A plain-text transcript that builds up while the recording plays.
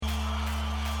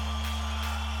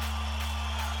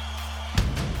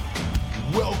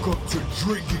Welcome to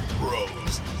Drinking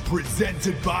Bros,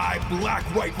 presented by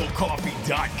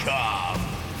BlackRifleCoffee.com.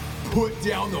 Put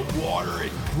down the water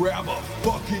and grab a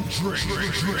fucking drink.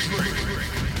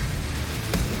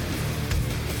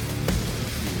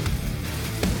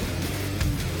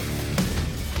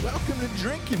 Welcome to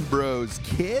Drinking Bros,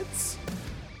 kids.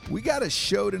 We got a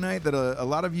show tonight that a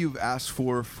lot of you have asked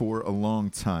for a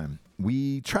long time.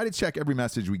 We try to check every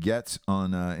message we get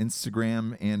on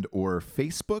Instagram and or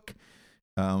Facebook.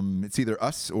 It's either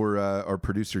us or our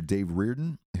producer Dave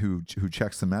Reardon who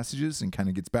checks the messages and kind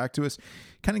of gets back to us,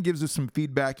 kind of gives us some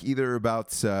feedback either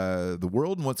about the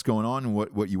world and what's going on and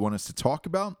what you want us to talk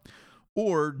about,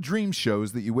 or dream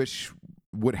shows that you wish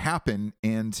would happen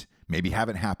and maybe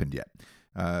haven't happened yet.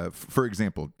 For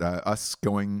example, us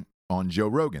going on Joe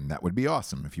Rogan. That would be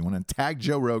awesome. If you want to tag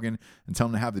Joe Rogan and tell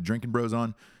him to have the Drinking Bros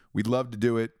on, we'd love to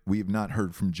do it. We have not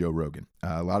heard from Joe Rogan.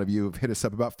 A lot of you have hit us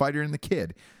up about Fighter and the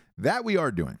Kid. That we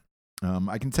are doing.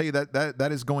 I can tell you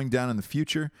that is going down in the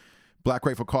future. Black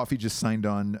Rifle Coffee just signed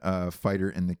on Fighter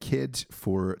and the Kid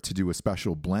to do a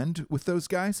special blend with those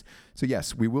guys. So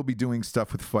yes, we will be doing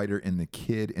stuff with Fighter and the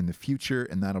Kid in the future,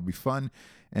 and that'll be fun.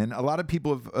 And a lot of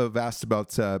people have asked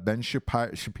about Ben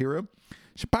Shapiro.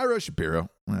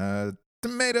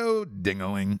 Tomato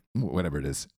dingoing, whatever it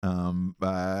is.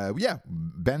 Yeah,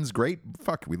 Ben's great.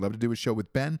 Fuck, we'd love to do a show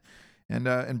with Ben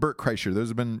and Bert Kreischer. Those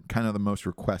have been kind of the most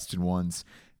requested ones,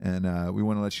 and we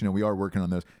want to let you know we are working on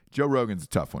those. Joe Rogan's a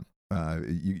tough one.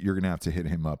 You're going to have to hit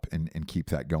him up and keep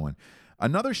that going.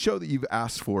 Another show that you've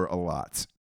asked for a lot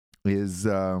is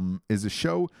a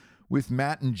show with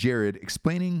Matt and Jared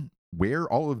explaining where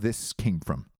all of this came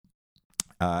from.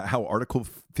 How Article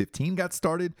 15 got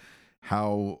started,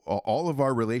 how all of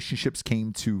our relationships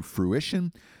came to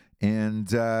fruition. And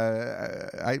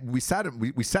we sat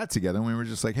together and we were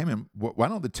just like, hey, man, why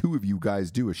don't the two of you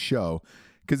guys do a show?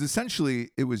 Because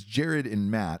essentially it was Jared and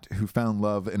Matt who found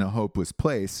love in a hopeless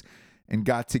place and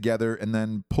got together and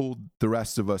then pulled the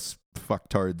rest of us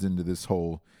fucktards into this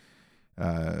whole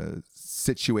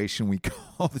situation we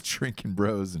call the Drinking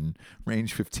Bros and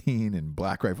Range 15 and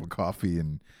Black Rifle Coffee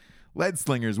and Lead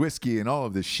Slingers whiskey and all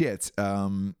of this shit.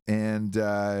 It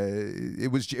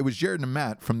was Jared and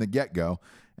Matt from the get-go.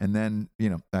 And then,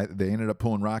 they ended up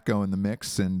pulling Rocco in the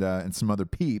mix and some other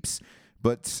peeps.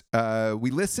 But we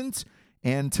listened,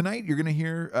 and tonight you're going to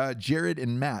hear Jared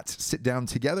and Matt sit down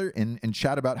together and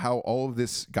chat about how all of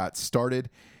this got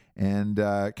started and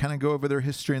kind of go over their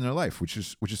history and their life, which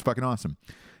is fucking awesome.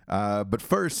 But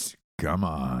first, come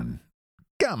on.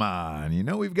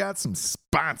 We've got some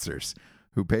sponsors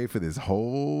who pay for this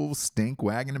whole stink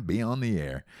wagon to be on the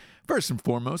air. First and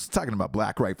foremost, talking about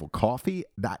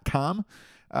BlackRifleCoffee.com.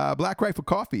 Black Rifle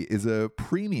Coffee is a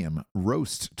premium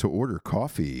roast-to-order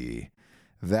coffee.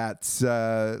 That's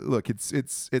look,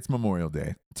 it's Memorial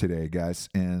Day today, guys,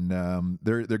 and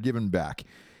they're giving back.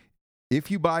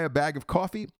 If you buy a bag of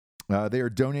coffee, they are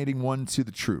donating one to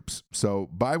the troops. So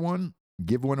buy one,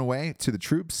 give one away to the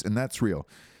troops, and that's real.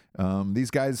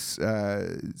 These guys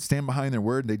stand behind their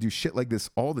word. They do shit like this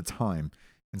all the time,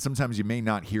 and sometimes you may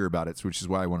not hear about it, which is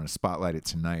why I wanted to spotlight it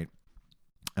tonight.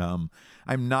 I'm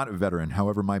not a veteran,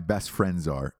 however, my best friends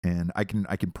are, and I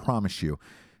can promise you,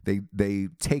 they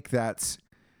take that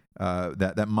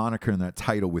moniker and that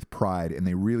title with pride, and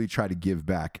they really try to give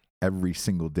back every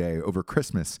single day. Over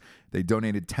Christmas, they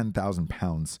donated 10,000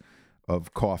 pounds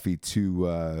of coffee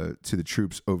to the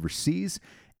troops overseas.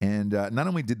 And not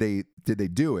only did they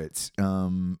do it,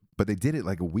 but they did it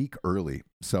like a week early.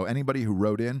 So anybody who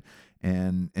wrote in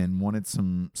and wanted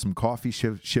some coffee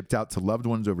shipped out to loved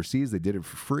ones overseas, they did it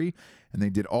for free, and they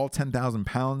did all 10,000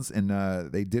 pounds, and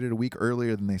they did it a week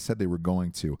earlier than they said they were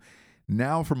going to.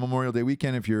 Now for Memorial Day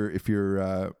weekend, if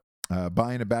you're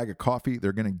buying a bag of coffee,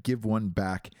 they're going to give one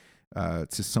back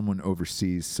to someone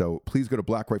overseas. So please go to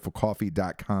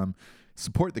BlackRifleCoffee.com.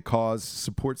 Support the cause,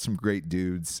 support some great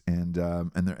dudes, and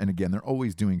again, they're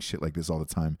always doing shit like this all the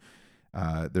time.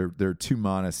 They're too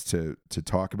modest to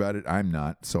talk about it. I'm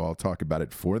not, so I'll talk about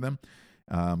it for them.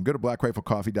 Go to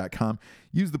BlackRifleCoffee.com.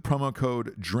 Use the promo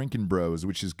code Drinking Bros,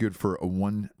 which is good for a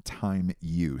one-time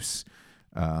use.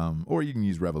 Or you can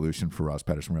use Revolution for Ross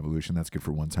Patterson Revolution. That's good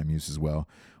for one-time use as well.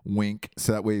 Wink.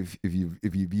 So that way, if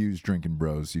you've used Drinking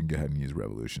Bros, you can go ahead and use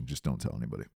Revolution. Just don't tell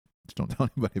anybody. Just don't tell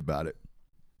anybody about it.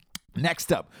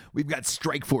 Next up, we've got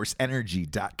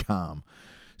StrikeForceEnergy.com.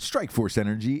 Strikeforce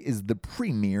Energy is the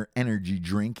premier energy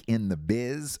drink in the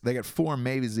biz. They got 4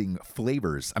 amazing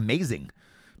flavors. Amazing.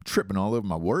 I'm tripping all over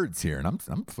my words here, and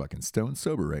I'm fucking stone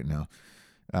sober right now.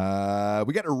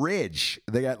 We got a Ridge.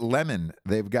 They got lemon.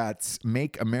 They've got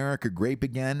Make America Grape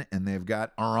Again, and they've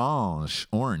got orange.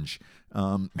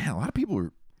 Man, a lot of people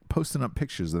are posting up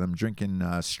pictures of them drinking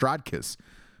Strodkas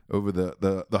over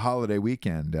the holiday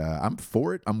weekend. I'm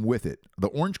for it. I'm with it. The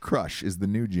Orange Crush is the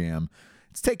new jam.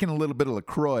 It's taking a little bit of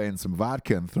LaCroix and some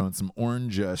vodka and throwing some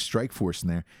orange Strike Force in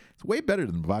there. It's way better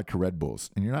than vodka Red Bulls,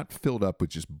 and you're not filled up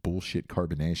with just bullshit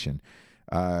carbonation.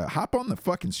 Hop on the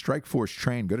fucking Strike Force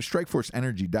train. Go to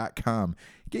StrikeForceEnergy.com.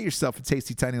 Get yourself a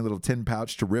tasty, tiny little tin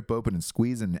pouch to rip open and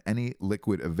squeeze into any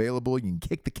liquid available. You can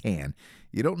kick the can.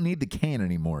 You don't need the can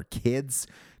anymore, kids.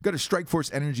 Go to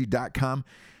StrikeForceEnergy.com.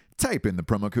 Type in the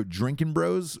promo code Drinkin'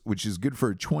 Bros, which is good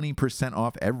for 20%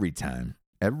 off every time.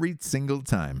 Every single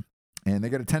time. And they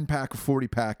got a 10-pack, a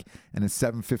 40-pack, and a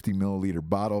 750 milliliter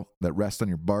bottle that rests on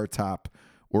your bar top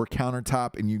or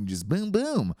countertop, and you can just boom,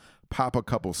 boom, pop a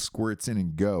couple squirts in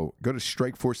and go. Go to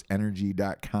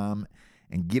StrikeForceEnergy.com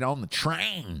and get on the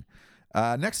train.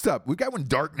 Next up, we got When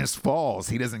Darkness Falls.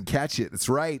 He Doesn't Catch It. That's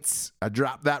right. I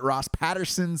dropped that Ross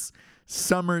Patterson's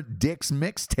Summer Dicks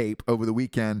mixtape over the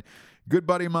weekend. Good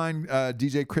buddy of mine,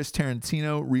 DJ Chris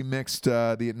Tarantino,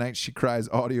 remixed the At Night She Cries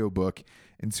audiobook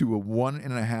into a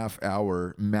 1.5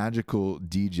 hour magical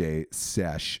DJ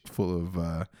sesh full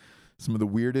of some of the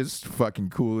weirdest, fucking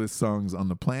coolest songs on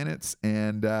the planet.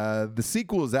 And the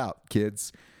sequel is out,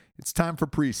 kids. It's time for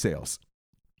pre-sales.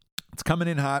 It's coming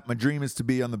in hot. My dream is to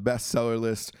be on the bestseller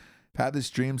list. I've had this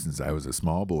dream since I was a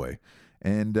small boy.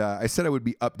 And I said I would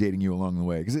be updating you along the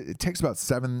way because it takes about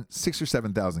 6,000 or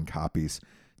 7,000 copies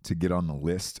to get on the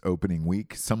list opening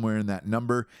week, somewhere in that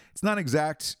number. It's not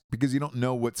exact because you don't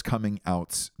know what's coming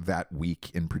out that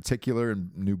week in particular, and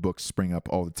new books spring up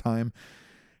all the time.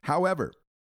 However,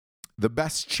 the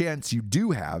best chance you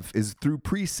do have is through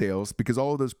pre-sales, because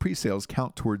all of those pre-sales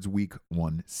count towards week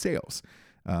one sales.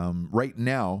 Right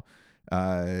now,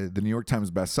 the New York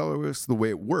Times bestseller list, the way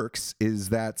it works is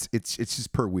that it's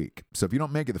just per week. So if you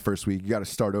don't make it the first week, you got to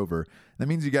start over. That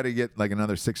means you got to get like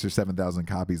another 6,000 or 7,000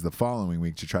 copies the following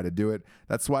week to try to do it.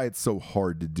 That's why it's so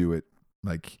hard to do it,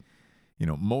 like, you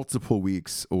know, multiple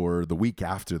weeks or the week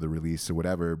after the release or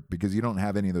whatever, because you don't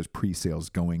have any of those pre-sales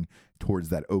going towards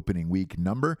that opening week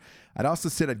number. I'd also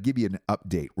said I'd give you an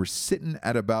update. We're sitting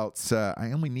at about, I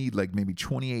only need like maybe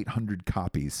 2,800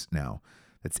 copies now.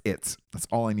 That's it. That's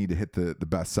all I need to hit the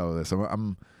bestseller list.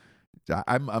 I'm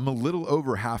a little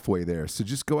over halfway there. So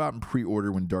just go out and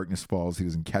pre-order When Darkness Falls. He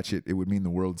Doesn't Catch It. It would mean the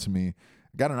world to me.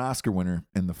 I got an Oscar winner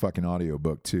in the fucking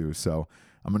audiobook too. So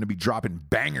I'm going to be dropping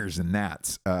bangers in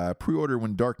that. Pre-order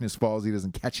When Darkness Falls. He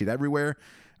Doesn't Catch It everywhere.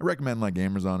 I recommend like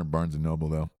Amazon or Barnes & Noble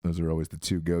though. Those are always the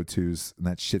two go-tos. And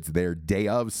that shit's there day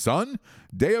of, son.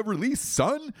 Day of release,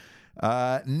 son.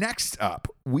 Next up,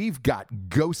 we've got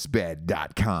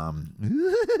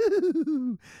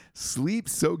ghostbed.com. Sleep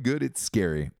so good it's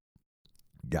scary.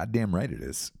 Goddamn right it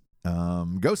is.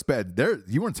 Ghostbed,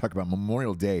 you want to talk about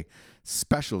Memorial Day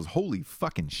specials. Holy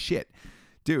fucking shit.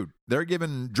 Dude, they're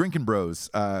giving Drinkin' Bros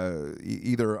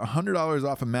either $100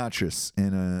 off a mattress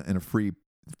and a free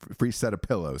set of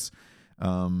pillows.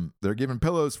 They're giving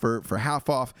pillows for half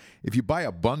off if you buy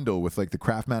a bundle with like the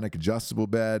Craftmatic adjustable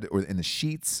bed or in the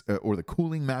sheets or the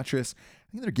cooling mattress.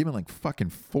 I think they're giving like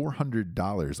fucking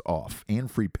 $400 off and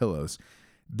free pillows.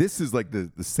 This is like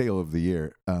the sale of the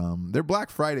year. Their Black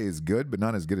Friday is good, but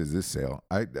not as good as this sale.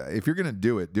 If you're gonna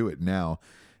do it now.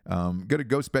 Go to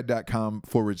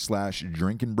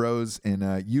ghostbed.com/Drinkin' Bros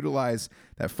and utilize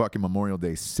that fucking Memorial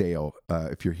Day sale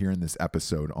if you're hearing this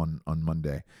episode on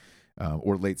Monday.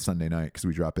 Or late Sunday night, because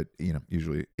we drop it,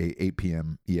 usually 8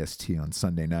 p.m. EST on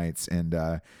Sunday nights,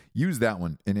 and use that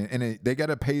one. And they got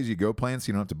a pay-as-you-go plan, so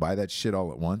you don't have to buy that shit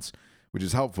all at once, which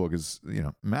is helpful because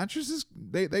mattresses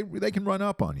they can run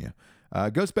up on you.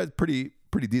 Ghostbed's pretty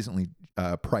decently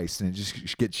priced, and it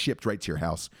just gets shipped right to your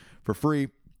house for free.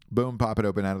 Boom, pop it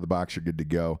open out of the box, you're good to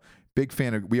go. Big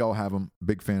fan of, we all have them.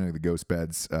 Big fan of the Ghost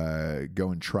Beds.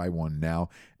 Go and try one now,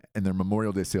 and their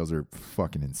Memorial Day sales are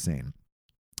fucking insane.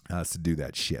 So do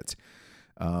that shit.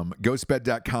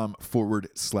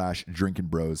 Ghostbed.com/Drinkin'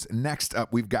 Bros. Next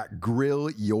up, we've got Grill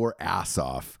Your Ass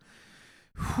Off.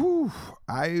 Whew.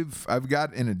 I've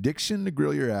got an addiction to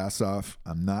grill your ass off.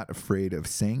 I'm not afraid of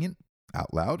saying it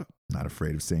out loud. Not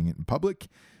afraid of saying it in public.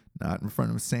 Not in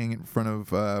front of saying it in front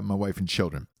of my wife and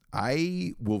children.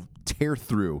 I will tear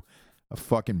through a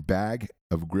fucking bag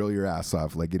of Grill Your Ass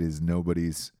Off like it is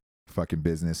nobody's fucking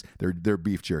business. They're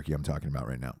beef jerky I'm talking about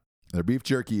right now. Their beef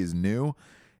jerky is new.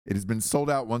 It has been sold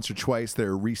out once or twice.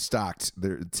 They're restocked.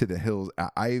 They're to the hills.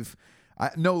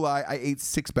 No lie, I ate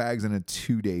 6 bags in a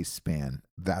 2-day span.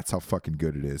 That's how fucking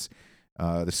good it is.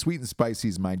 The sweet and spicy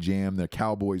is my jam. The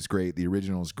Cowboy's great. The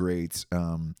original is great.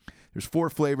 There's 4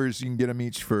 flavors. You can get them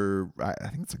each for, I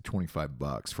think it's like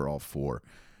 $25 for all 4.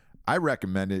 I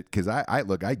recommend it because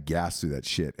I gas through that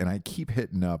shit, and I keep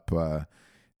hitting up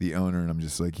the owner, and I'm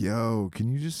just like, yo,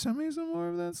 can you just send me some more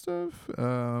of that stuff?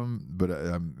 But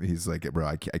he's like, bro,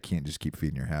 I can't just keep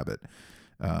feeding your habit.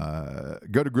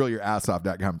 Go to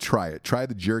grillyourassoff.com. Try it. Try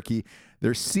the jerky.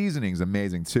 Their seasoning's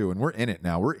amazing too, and we're in it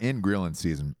now. We're in grilling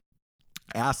season.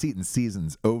 Ass eating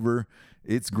season's over.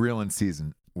 It's grilling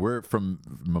season. We're from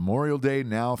Memorial Day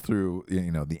now through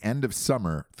the end of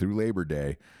summer through Labor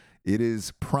Day. It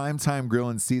is primetime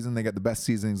grilling season. They got the best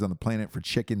seasonings on the planet for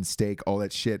chicken, steak, all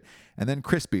that shit. And then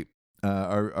Crispy,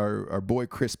 our boy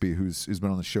Crispy, who's been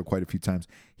on the show quite a few times.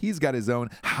 He's got his own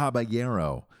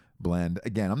habanero blend.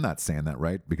 Again, I'm not saying that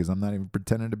right because I'm not even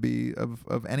pretending to be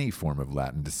of any form of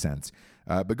Latin descent.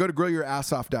 But go to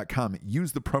grillyourassoff.com.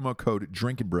 Use the promo code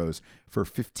Drinkin' Bros for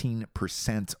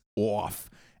 15%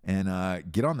 off.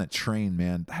 And get on that train,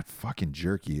 man. That fucking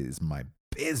jerky is my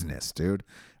business, dude.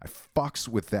 I fucks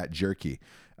with that jerky.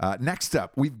 Next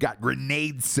up, we've got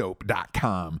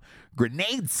grenadesoap.com.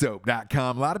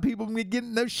 Grenadesoap.com. A lot of people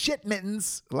getting those shit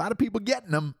mittens. A lot of people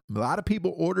getting them. A lot of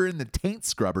people ordering the taint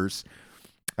scrubbers.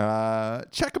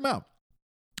 Check them out.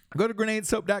 Go to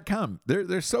grenadesoap.com.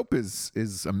 Their soap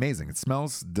is amazing. It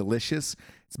smells delicious.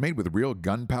 It's made with real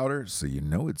gunpowder, so you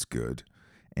know it's good.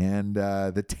 And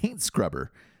the taint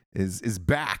scrubber is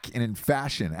back and in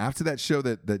fashion. After that show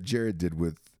that Jared did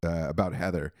with about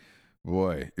Heather,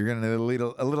 boy, you're gonna need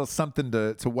a little something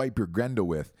to wipe your Grendel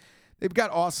with. They've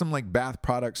got awesome like bath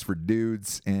products for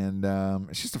dudes, and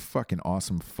it's just a fucking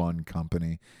awesome, fun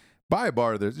company. Buy a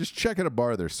bar of theirs. Just check out a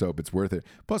bar of their soap. It's worth it.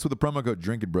 Plus, with the promo code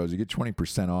Drinkin' Bros, you get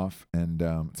 20% off, and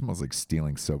it's almost like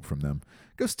stealing soap from them.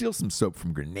 Go steal some soap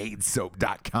from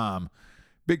grenadesoap.com.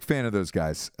 Big fan of those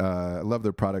guys. I love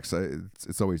their products.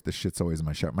 It's always the shit's always in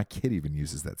my shower. My kid even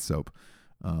uses that soap,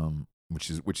 which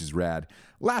is rad.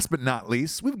 Last but not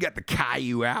least, we've got the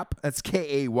Caillou app. That's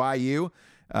Kayu.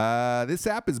 This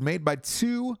app is made by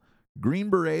two Green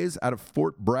Berets out of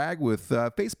Fort Bragg. With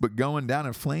Facebook going down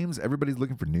in flames, everybody's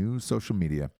looking for new social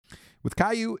media. With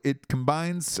Caillou, it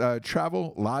combines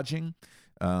travel, lodging,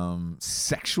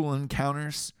 sexual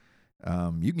encounters.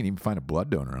 You can even find a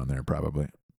blood donor on there, probably.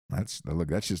 That's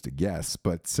just a guess,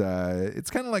 but it's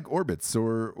kind of like Orbitz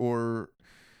or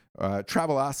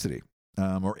Travelocity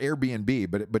or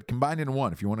Airbnb, but combined into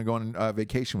one. If you want to go on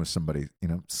vacation with somebody,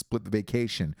 split the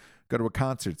vacation, go to a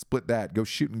concert, split that, go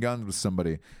shooting guns with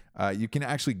somebody. You can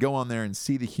actually go on there and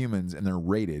see the humans, and they're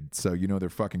rated, so you know they're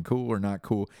fucking cool or not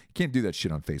cool. You can't do that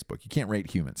shit on Facebook. You can't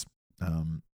rate humans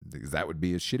because that would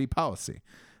be a shitty policy.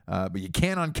 But you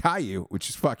can on Caillou, which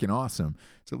is fucking awesome.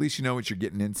 So at least you know what you're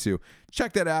getting into.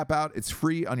 Check that app out. It's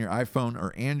free on your iPhone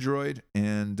or Android,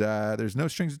 and there's no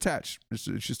strings attached. It's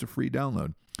just a free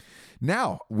download.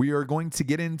 Now, we are going to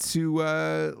get into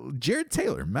Jared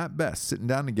Taylor, Matt Best, sitting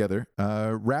down together,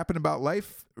 rapping about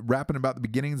life, rapping about the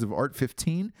beginnings of Art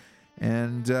 15,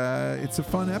 and it's a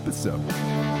fun episode.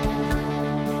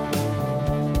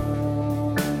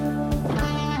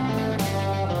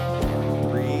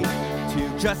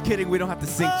 Just kidding. We don't have to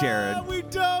sync, Jared. We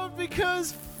don't,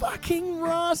 because fucking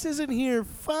Ross isn't here.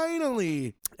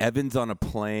 Finally. Evan's on a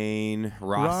plane.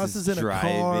 Ross is in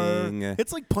driving. a car.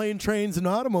 It's like plane, trains, and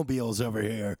automobiles over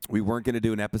here. We weren't going to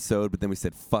do an episode, but then we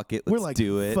said, fuck it. Let's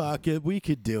do it. Fuck it. We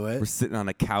could do it. We're sitting on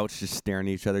a couch just staring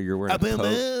at each other. You're wearing a boom, coat.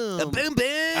 boom. A boom,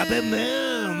 boom. A boom,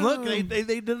 boom. Look,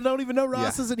 they don't even know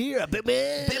Ross isn't here. A boom,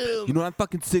 boom. You know what I'm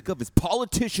fucking sick of is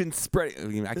politicians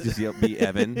spreading. I could just be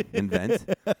Evan, invent.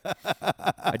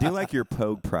 I do like your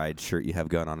Pogue Pride shirt you have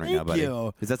going on right now, buddy.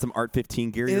 You. Is that some Art 15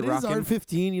 gear you're rocking? It is Art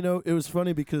 15. It was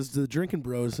funny because the Drinkin'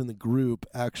 Bros in the group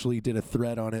actually did a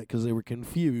thread on it because they were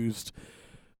confused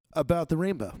about the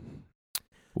rainbow.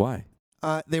 Why?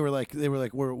 They were like,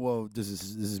 whoa,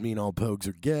 does this mean all Pogues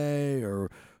are gay,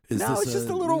 or is this? No, it's just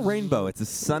a little rainbow. It's a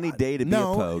sunny day to be a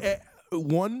Pogue.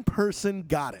 One person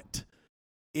got it.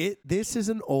 This is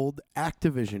an old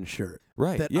Activision shirt,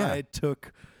 right? That I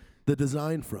took the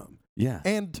design from. Yeah.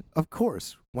 And, of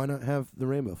course, why not have the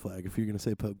rainbow flag if you're going to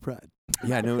say Pogue Pride?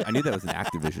 Yeah, I knew that was an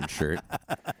Activision shirt.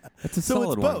 That's a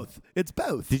solid one. So it's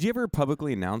both. Did you ever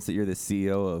publicly announce that you're the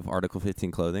CEO of Article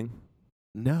 15 Clothing?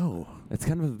 No. That's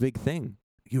kind of a big thing.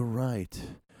 You're right.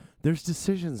 There's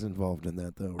decisions involved in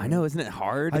that, though. Right? I know, isn't it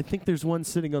hard? I think there's one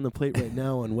sitting on the plate right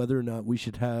now on whether or not we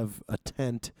should have a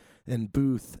tent and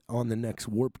booth on the next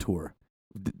Warp Tour.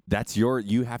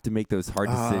 You have to make those hard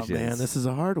decisions. Oh, man, this is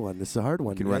a hard one. You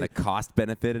can run a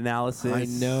cost-benefit analysis. I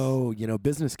know,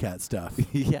 business cat stuff.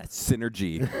 Yeah,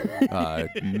 synergy,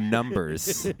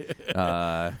 numbers,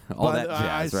 all that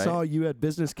jazz, right? I saw you at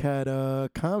Business Cat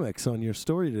Comics on your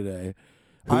story today.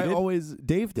 Dave did.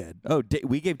 Dave did. Oh,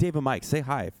 we gave Dave a mic. Say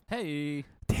hi. Hey.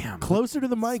 Damn, Damn. Closer to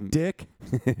the mic, Dick.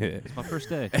 It's my first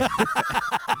day.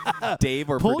 Dave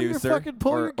or Pull producer your fucking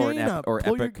pull your or gain up. or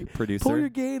Pull epic your, producer. Pull your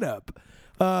gain up.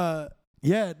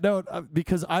 Yeah, no,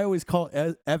 because I always call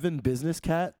Evan Business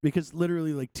Cat because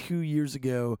literally like 2 years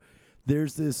ago,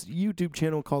 there's this YouTube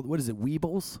channel called what is it,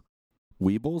 Weebles?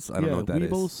 Weebles? I don't know what that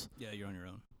is. Weebles. Yeah, you're on your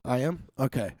own. I am?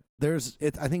 Okay.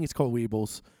 I think it's called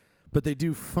Weebles, but they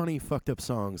do funny fucked up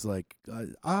songs like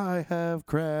I have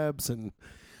crabs and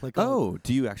like Oh,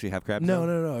 do you actually have crabs?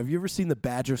 No. Have you ever seen the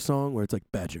Badger song where it's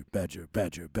like Badger, Badger,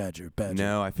 Badger, Badger, Badger?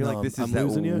 No, I feel like this is I'm that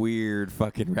losing you. weird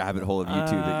fucking rabbit hole of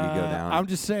YouTube that you go down. I'm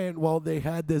just saying, well, they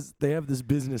have this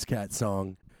Business Cat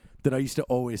song that I used to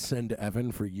always send to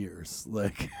Evan for years.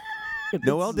 Like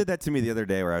Noelle did that to me the other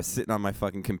day where I was sitting on my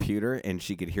fucking computer and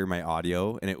she could hear my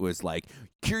audio and it was like,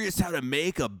 curious how to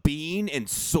make a bean and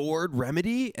sword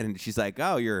remedy? And she's like,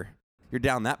 oh, you're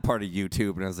down that part of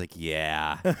YouTube. And I was like,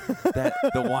 yeah,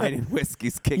 the wine and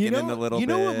whiskey's kicking in a little bit. You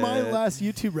know what my last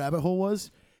YouTube rabbit hole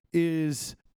was?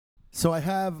 So I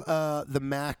have the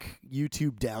Mac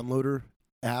YouTube downloader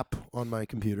app on my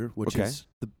computer, which is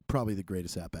probably the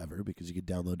greatest app ever because you could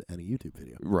download any YouTube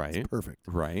video. Right. It's perfect.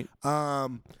 Right.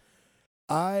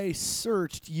 I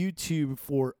searched YouTube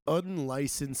for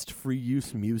unlicensed free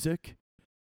use music,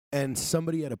 and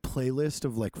somebody had a playlist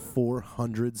of like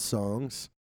 400 songs,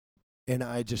 and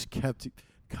I just kept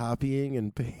copying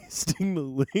and pasting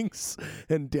the links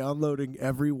and downloading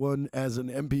everyone as an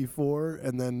MP4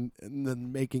 and then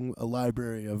making a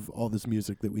library of all this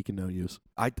music that we can now use.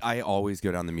 I always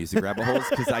go down the music rabbit holes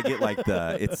because I get like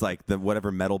it's like the whatever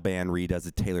metal band redoes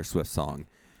a Taylor Swift song.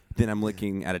 Then I'm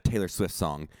looking at a Taylor Swift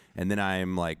song, and then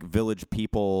I'm like Village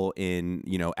People in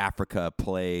Africa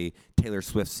play Taylor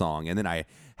Swift song, and then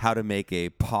how to make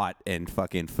a pot and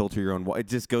fucking filter your own water. It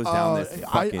just goes down this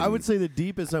fucking... I would say the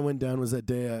deepest I went down was that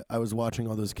day I was watching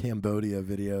all those Cambodia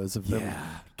videos of them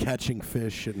catching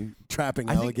fish and trapping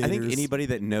alligators. I think anybody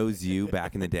that knows you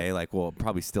back in the day, like, well,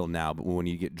 probably still now, but when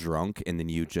you get drunk and then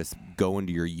you just go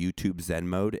into your YouTube Zen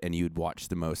mode and you'd watch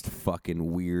the most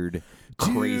fucking weird,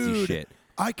 crazy shit.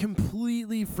 I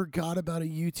completely forgot about a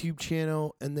YouTube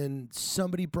channel, and then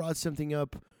somebody brought something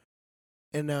up,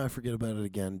 and now I forget about it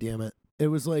again. Damn it. It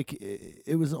was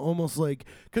almost like,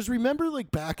 because remember, like,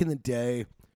 back in the day,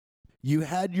 you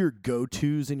had your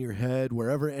go-tos in your head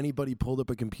wherever anybody pulled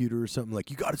up a computer or something, like,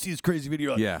 you got to see this crazy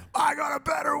video. Like, I got a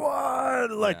better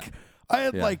one. Like, I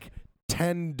had, like,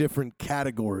 10 different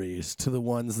categories to the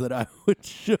ones that I would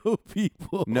show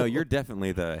people. No, you're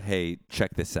definitely the, hey,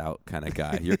 check this out kind of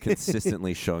guy. You're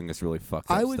consistently showing us really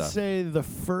fucked up stuff. I would say the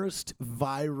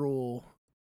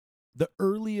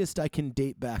earliest I can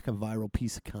date back a viral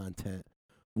piece of content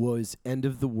was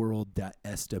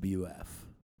endoftheworld.swf.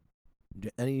 Do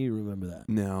any of you remember that?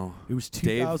 No. It was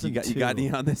 2002. Dave, you got me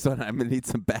on this one? I'm going to need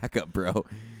some backup, bro.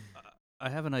 I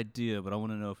have an idea, but I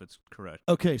want to know if it's correct.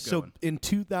 Okay, so in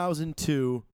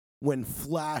 2002, when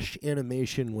Flash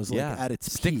animation was like at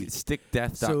its peak,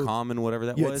 stickdeath.com and whatever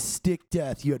that you was. had Stick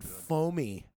Death, you had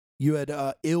Foamy, you had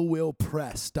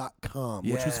illwillpress.com,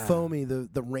 which was Foamy,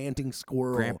 the ranting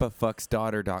squirrel.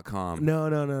 Grandpafucksdaughter.com. No,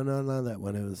 not that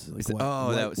one. It was like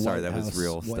that was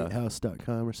real stuff.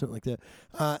 Whitehouse.com or something like that.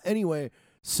 Anyway,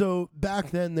 so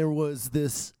back then there was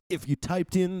this, if you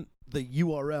typed in the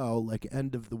URL, like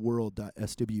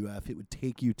endoftheworld.swf, it would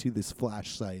take you to this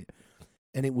Flash site,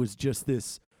 and it was just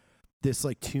this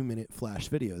like 2-minute Flash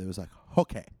video that was like,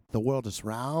 okay, the world is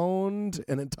round,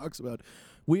 and it talks about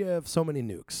we have so many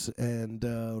nukes, and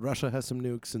Russia has some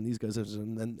nukes, and these guys have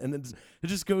some, and it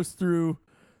just goes through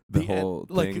the whole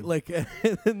thing.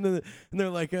 and they're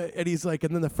like, and he's like,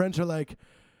 and then the French are like,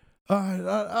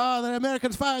 the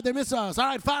Americans fired their missiles. All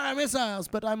right, fire missiles,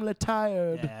 but I'm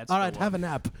tired. Yeah, all right, have a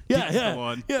nap. That's the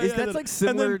one. Is that like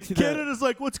similar to Canada's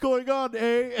like, what's going on,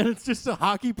 eh? And it's just a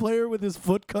hockey player with his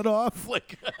foot cut off.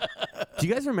 Like, do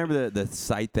you guys remember the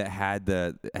site that had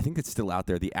I think it's still out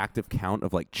there, the active count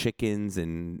of like chickens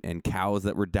and cows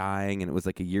that were dying, and it was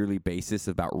like a yearly basis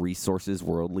about resources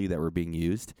worldly that were being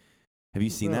used? Have you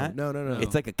seen that? No.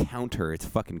 It's like a counter. It's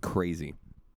fucking crazy.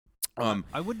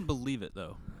 I wouldn't believe it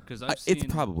though, because it's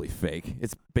probably fake.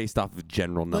 It's based off of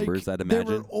general numbers, I'd imagine.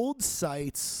 There were old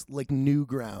sites like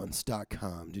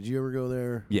Newgrounds.com. Did you ever go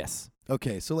there? Yes.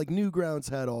 Okay, so like Newgrounds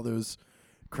had all those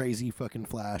crazy fucking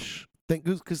Flash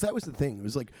things, because that was the thing. It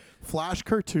was like Flash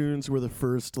cartoons were the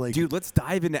first, like... Dude, let's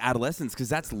dive into adolescence, because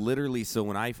that's literally... So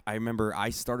when I remember I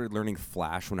started learning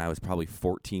Flash when I was probably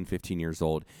 14, 15 years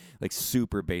old, like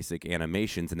super basic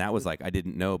animations, and that was like, I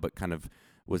didn't know, but kind of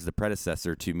was the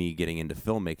predecessor to me getting into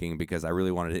filmmaking because I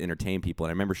really wanted to entertain people.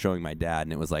 And I remember showing my dad,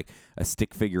 and it was like a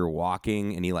stick figure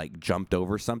walking, and he like jumped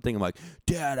over something. I'm like,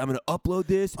 Dad, I'm gonna upload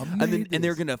this, and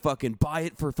they're gonna fucking buy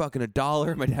it for fucking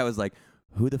 $1. My dad was like,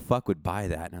 who the fuck would buy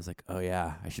that? And I was like, oh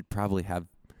yeah, I should probably have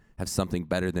something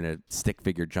better than a stick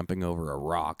figure jumping over a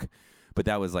rock. But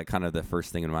that was like kind of the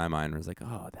first thing in my mind. I was like,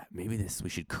 oh, we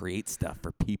should create stuff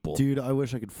for people. Dude, I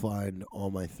wish I could find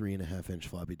all my 3.5-inch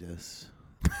floppy disks.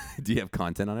 Do you have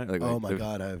content on it? Like, oh my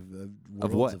God, I have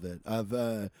worlds what? of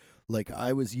it.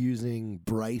 I was using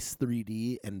Bryce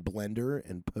 3D and Blender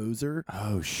and Poser.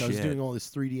 Oh So I was doing all this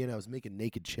 3D, and I was making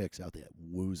naked chicks out there.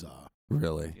 Woozah.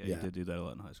 Really? Yeah, Yeah. you did do that a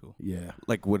lot in high school. Yeah.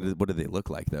 Like, what did they look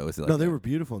like though? Is it like No, they were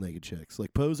beautiful naked chicks.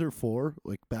 Like Poser 4,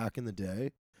 like back in the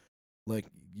day, like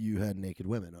you had naked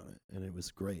women on it, and it was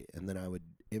great. And then I would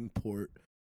import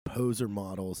Poser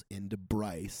models into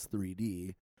Bryce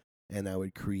 3D, and I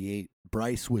would create.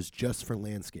 Bryce was just for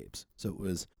landscapes, so it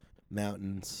was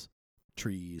mountains,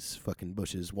 trees, fucking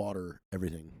bushes, water,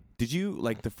 everything. Did you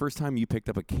like the first time you picked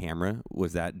up a camera?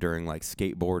 Was that during like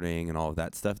skateboarding and all of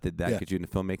that stuff? Did that Yeah. get you into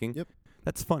filmmaking? Yep.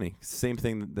 That's funny. Same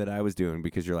thing that I was doing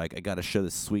because you're like, I got to show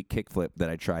this sweet kickflip that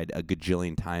I tried a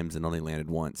gajillion times and only landed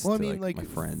once Well, I to mean, like my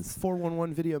friends.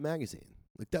 411 Video Magazine,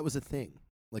 like that was a thing,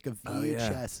 like a Oh,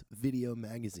 yeah. VHS video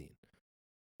magazine,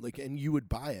 like, and you would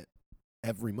buy it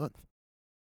every month,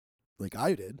 like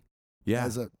I did. Yeah.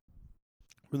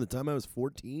 From the time I was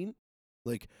 14,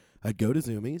 like I'd go to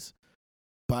Zoomies,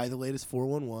 buy the latest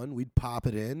 411, we'd pop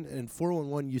it in, and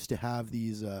 411 used to have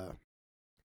these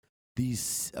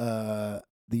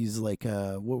like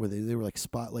what were they? They were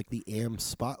like the AM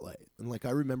Spotlight, and like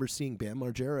I remember seeing Bam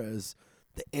Margera as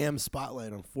the AM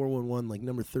Spotlight on 411, like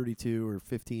number 32 or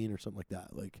 15 or something like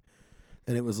that, like,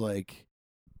 and it was like.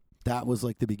 That was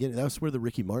like the beginning. That was where the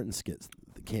Ricky Martin skits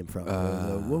came from.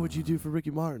 What would you do for Ricky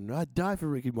Martin? I'd die for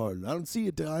Ricky Martin. I don't see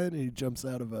you dying, and he jumps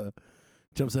out of a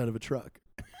truck.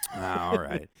 All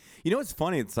right. You know what's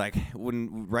funny? It's like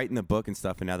when writing the book and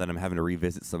stuff, and now that I'm having to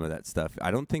revisit some of that stuff,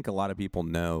 I don't think a lot of people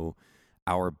know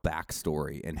our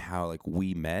backstory and how like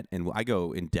we met. And I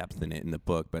go in depth in it in the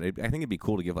book, but I think it'd be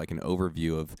cool to give like an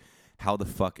overview of how the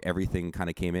fuck everything kind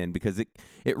of came in, because it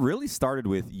really started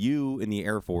with you in the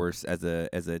Air Force as a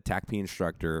TACP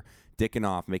instructor, dicking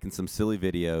off, making some silly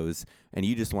videos, and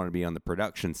you just wanted to be on the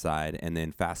production side. And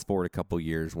then fast forward a couple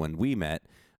years when we met,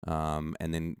 and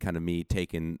then kind of me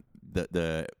taking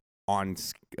the on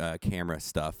camera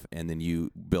stuff, and then you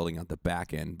building out the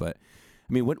back end. But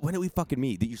I mean, when did we fucking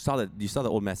meet? You saw the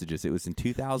old messages. It was in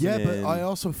 2000. Yeah, but I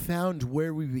also found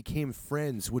where we became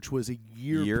friends, which was a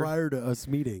year prior to us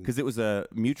meeting. Because it was a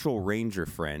mutual Ranger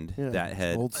friend that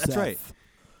had. Old That's Seth. right.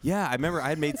 Yeah, I remember I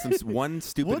had made one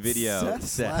stupid What's video.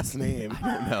 Seth's last name?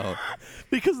 I don't know.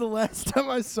 Because the last time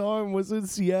I saw him was in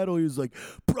Seattle. He was like,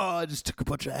 "Bro, I just took a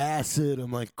bunch of acid."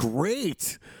 I'm like,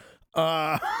 "Great."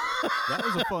 That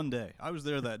was a fun day. I was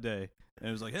there that day. And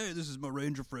it was like, hey, this is my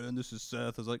Ranger friend. This is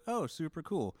Seth. I was like, oh, super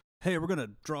cool. Hey, we're going to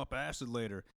drop acid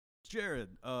later. Jared,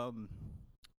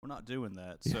 we're not doing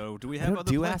that. So do we I have don't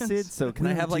other do plans? acid, so can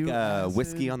We I don't have like do a acid.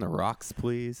 whiskey on the rocks,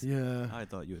 please? Yeah. I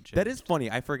thought you had changed. That is funny.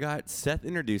 I forgot. Seth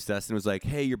introduced us and was like,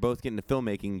 hey, you're both getting into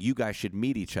filmmaking. You guys should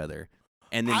meet each other.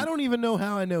 And then I don't even know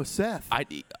how I know Seth. I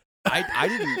didn't.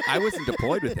 I wasn't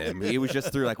deployed with him. It was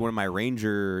just through like one of my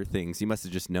Ranger things. He must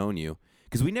have just known you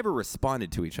because we never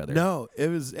responded to each other. No, it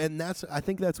was, and I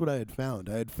think that's what I had found.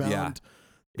 I had found Yeah.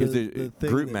 It was a the thing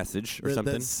group that- message or that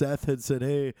something. Seth had said,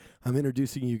 "Hey, I'm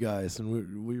introducing you guys," and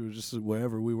we were just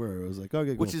wherever we were. I was like, "Okay,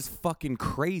 cool." Which is fucking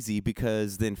crazy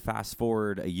because then fast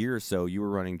forward a year or so, you were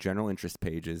running general interest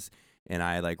pages, and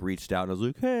I like reached out and I was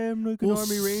like, "Hey, I'm like an Well,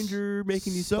 Army Ranger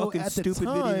making these so fucking at the stupid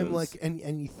time, videos." like,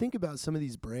 and you think about some of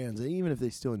these brands, and even if they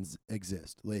still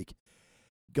exist, like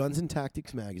Guns and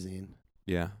Tactics magazine.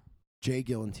 yeah, Jay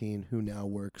Gillantine, who now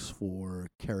works for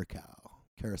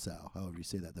Carousel, however you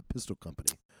say that, the pistol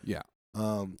company. yeah,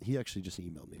 He actually just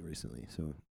emailed me recently,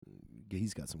 so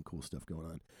he's got some cool stuff going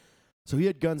on. So he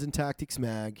had Guns and Tactics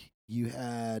mag. You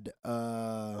had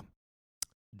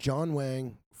John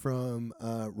Wang from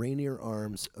Rainier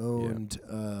Arms owned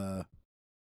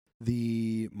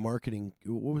the marketing.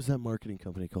 What was that marketing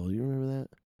company called? You remember that?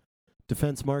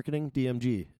 Defense Marketing,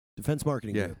 DMG. Defense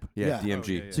Marketing yeah, Group. yeah,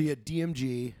 DMG. Oh, yeah. So you had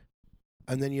DMG,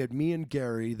 and then you had me and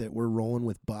Gary that were rolling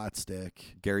with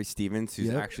Botstick. Gary Stevens, who's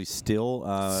Yep. actually still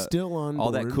Still on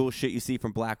all board. that cool shit you see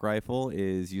from Black Rifle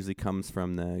is usually comes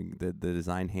from the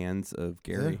design hands of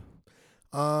Gary.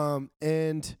 Yeah.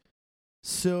 And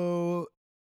so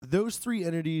those three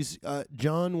entities,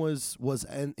 John was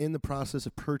in the process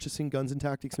of purchasing Guns and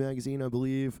Tactics magazine, I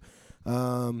believe.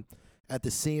 At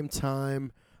the same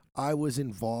time, I was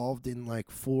involved in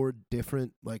like 4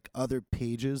 different like other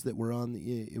pages that were on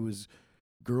it was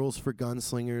Girls for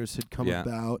Gunslingers had come Yeah.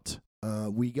 about.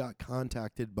 We got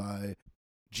contacted by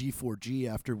G4G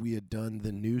after we had done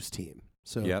the news team.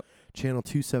 So Yep. Channel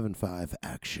 275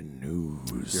 Action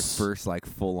News. Your first like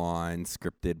full on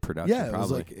scripted production. Yeah, it was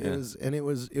probably. like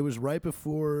it was right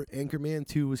before Anchorman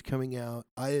 2 was coming out.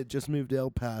 I had just moved to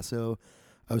El Paso.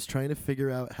 I was trying to figure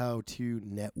out how to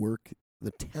network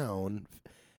the town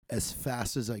as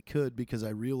fast as I could because I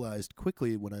realized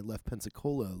quickly when I left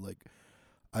Pensacola, like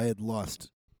I had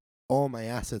lost all my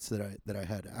assets that I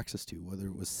had access to, whether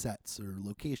it was sets or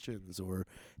locations or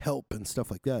help and stuff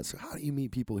like that. So how do you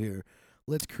meet people here?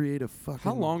 Let's create a fucking.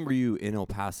 How long were you in El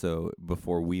Paso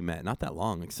before we met? Not that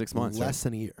long, like 6 months. Less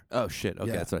than a year. Right? Oh shit.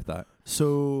 Okay, Yeah. that's what I thought.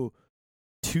 So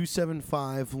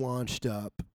 275 launched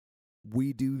up.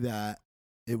 We do that.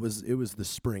 It was the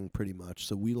spring pretty much.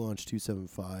 So we launched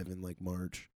 275 in like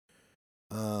March.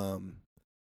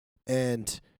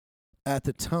 And at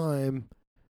the time,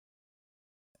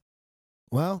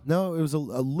 well, no, it was a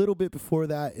little bit before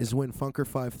that is when Funker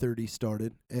 530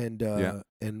 started, and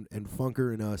and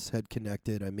Funker and us had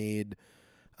connected. I made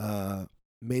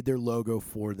their logo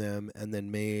for them, and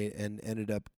then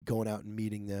ended up going out and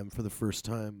meeting them for the first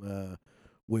time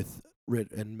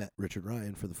met Richard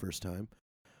Ryan for the first time.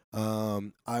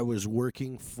 I was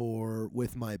working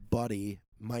with my buddy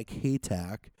Mike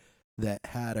Haytack that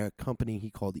had a company he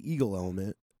called Eagle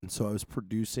Element, and so I was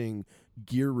producing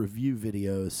gear review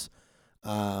videos.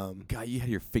 God, you had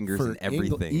your fingers for in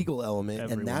everything. Eagle Element,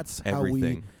 Everyone. and that's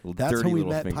Everything. how we little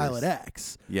met fingers. Pilot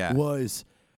X. Yeah. Was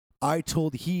I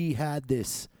told he had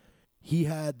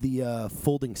the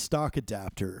folding stock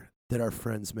adapter that our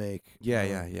friends make.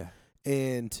 Yeah.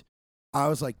 And I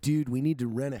was like, dude, we need to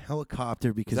rent a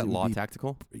helicopter because Is that it would Law be-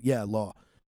 Tactical? Yeah, Law.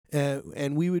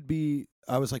 And we would be.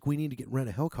 I was like, we need to rent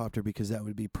a helicopter because that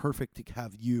would be perfect to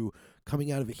have you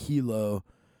coming out of a helo,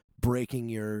 breaking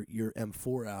your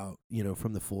M4 out,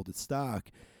 from the folded stock.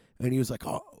 And he was like,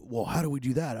 oh, well, how do we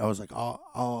do that? I was like,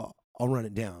 I'll run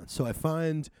it down. So I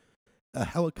find a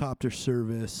helicopter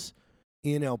service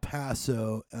in El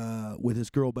Paso with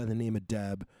this girl by the name of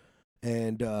Deb,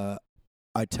 and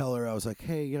I tell her, I was like,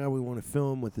 hey, we want to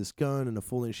film with this gun and a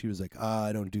folding. She was like,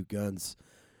 I don't do guns.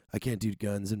 I can't do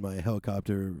guns in my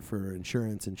helicopter for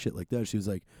insurance and shit like that. She was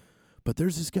like, but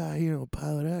there's this guy,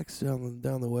 Pilot X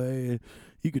down the way.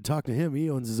 You could talk to him. He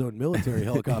owns his own military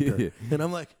helicopter. And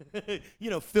I'm like,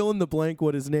 fill in the blank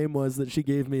what his name was that she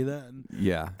gave me then.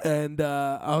 Yeah. And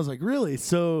I was like, really?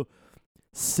 So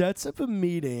sets up a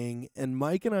meeting, and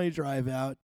Mike and I drive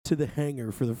out to the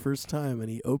hangar for the first time, and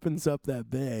he opens up that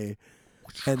bay.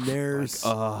 And there's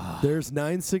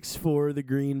 964, the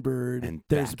Greenbird. And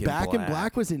there's Back in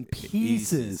Black was in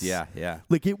pieces. Yeah.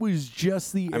 Like it was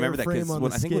just the I remember that airframe on the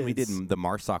I think when we did skids. the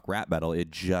Marsoc rap battle,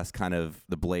 it just kind of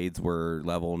the blades were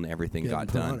level and everything Getting got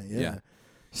put done. on it, yeah.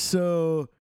 So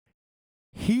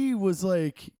he was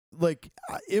like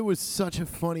it was such a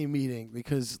funny meeting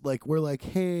because we're like,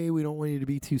 hey, we don't want you to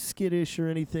be too skittish or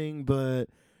anything, but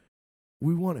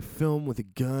we want to film with a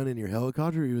gun in your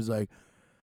helicopter. He was like,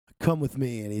 come with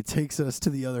me, and he takes us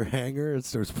to the other hangar and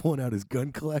starts pulling out his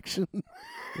gun collection.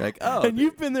 Like, oh, And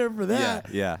you've been there for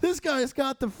that. yeah. This guy's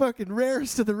got the fucking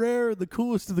rarest of the rare, the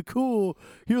coolest of the cool.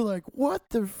 You're like,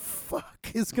 what the fuck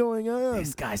is going on?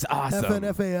 This guy's awesome.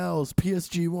 FNFALs,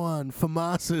 PSG1,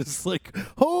 FAMASas, like,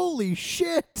 holy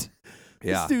shit.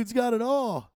 Yeah. This dude's got it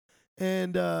all.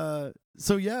 And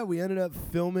so, yeah, we ended up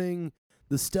filming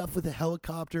the stuff with the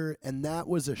helicopter, and that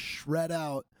was a shred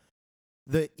out.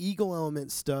 The Eagle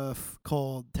Element stuff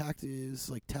called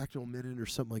Tactical Minute or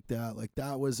something like that. Like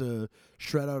that was a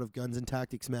shred out of Guns and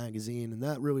Tactics magazine, and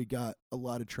that really got a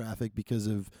lot of traffic because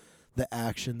of the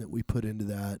action that we put into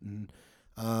that. And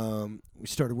we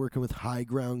started working with High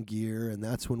Ground Gear, and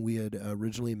that's when we had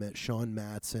originally met Sean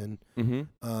Matson. Mm-hmm.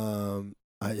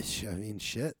 I mean,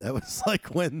 shit, that was like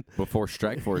when Before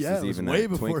Strike Force yeah, is it was even way a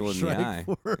before twinkle in the Strike eye.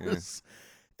 Force.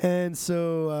 And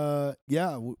so,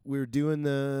 we're doing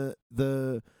the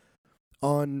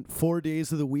on 4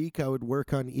 days of the week. I would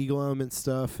work on Eagle Element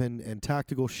stuff and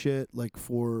tactical shit, not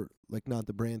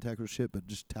the brand tactical shit, but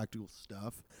just tactical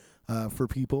stuff for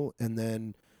people. And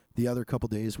then the other couple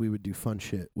days we would do fun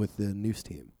shit with the news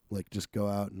team, like just go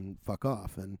out and fuck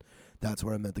off. And that's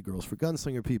where I met the Girls for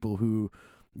Gunslinger people who,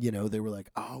 they were like,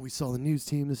 oh, we saw the news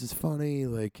team. This is funny.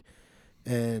 At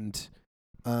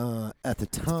the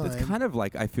time, It's kind of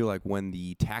like I feel like when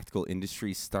the tactical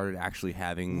industry started actually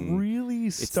having really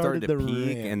it started to the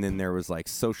peak, ramp. and then there was like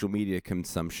social media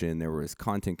consumption, there was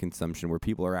content consumption where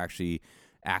people are actually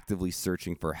actively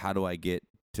searching for how do I get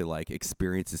to like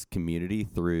experience this community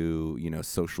through, you know,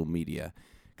 social media.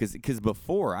 Because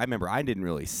before, I remember I didn't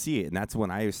really see it, and that's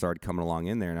when I started coming along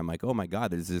in there, and I'm like, oh my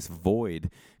God, there's this void,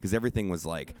 because everything was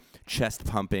like chest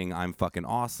pumping, I'm fucking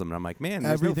awesome, and I'm like, man,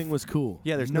 there's everything was cool.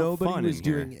 Yeah, there's no nobody fun was in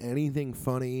doing here. anything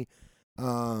funny.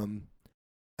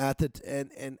 At the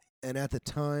and at the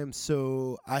time,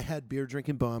 so I had beer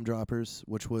drinking bomb droppers,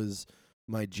 which was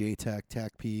my JTAC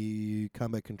TACP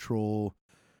combat control,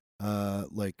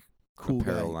 like cool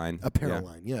Apparel guy. line. Apparel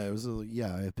line. Yeah, it was.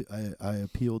 I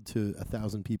appealed to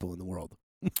 1,000 people in the world.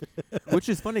 Which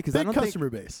is funny because I Big don't customer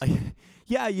base.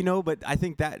 Yeah, you know, but I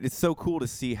think that it's so cool to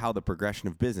see how the progression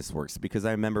of business works, because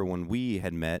I remember when we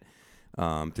had met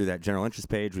through that general interest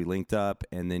page, we linked up,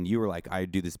 and then you were like, I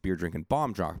do this beer drinking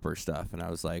bomb dropper stuff, and I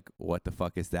was like, what the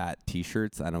fuck is that?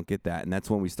 T-shirts? I don't get that. And that's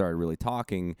when we started really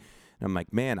talking. And I'm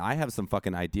like, man, I have some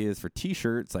fucking ideas for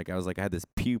T-shirts. Like I was like, I had this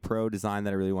Pew Pro design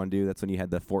that I really want to do. That's when you had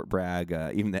the Fort Bragg,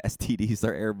 even the STDs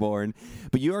are airborne.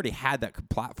 But you already had that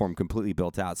platform completely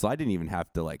built out, so I didn't even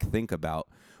have to like think about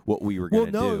what we were going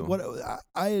to do. What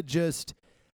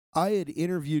I had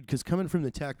interviewed, because coming from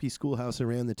the TACP schoolhouse, I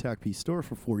ran the TACP store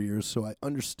for 4 years, so I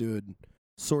understood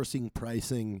sourcing,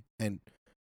 pricing, and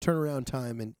turnaround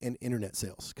time and internet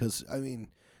sales. Because, I mean,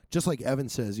 just like Evan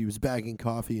says, he was bagging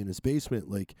coffee in his basement.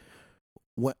 Like,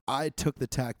 when I took the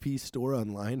TACP store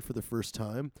online for the first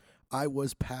time, I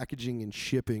was packaging and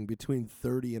shipping between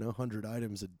 30 and 100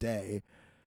 items a day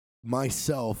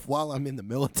myself while I'm in the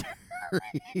military.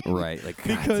 Right, like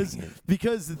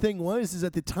because the thing was is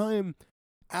at the time,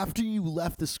 after you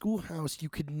left the schoolhouse, you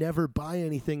could never buy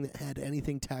anything that had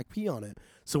anything TACP on it.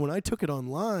 So when I took it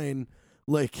online,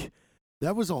 like,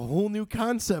 that was a whole new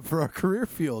concept for our career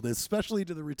field, especially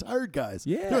to the retired guys.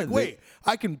 Yeah, they're like, wait,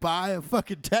 I can buy a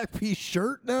fucking TACP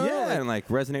shirt now? Yeah, Like, and like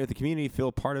resonate with the community,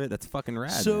 feel part of it. That's fucking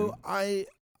rad. so man.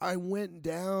 I went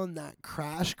down that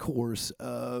crash course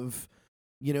of,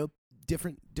 you know,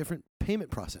 different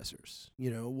payment processors. You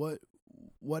know,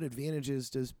 what advantages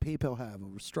does PayPal have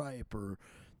over Stripe, or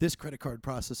this credit card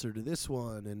processor to this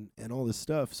one, and all this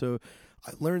stuff. So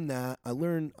I learned that. I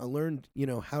learned, you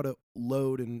know, how to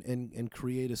load and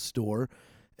create a store.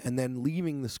 And then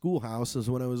leaving the schoolhouse is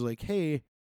when I was like, hey,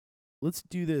 let's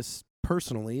do this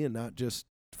personally and not just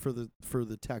for the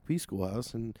TACP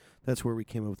schoolhouse. And that's where we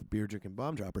came up with the beer drinking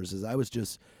bomb droppers. Is I was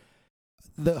just,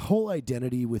 the whole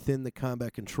identity within the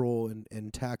combat control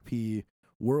and TACP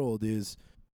world is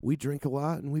we drink a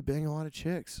lot and we bang a lot of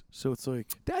chicks. So it's like,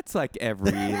 that's like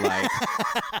every like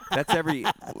that's every,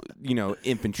 you know,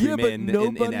 infantryman. yeah, but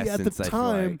nobody in essence, at the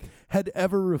time had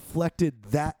ever reflected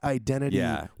that identity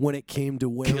Yeah. when it came to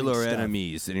wearing killer stuff.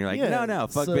 enemies, and you're like, Yeah, no,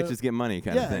 fuck so- bitches, get money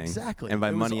kind of Yeah, thing. exactly. And by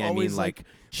It was money, I mean always like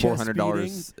chest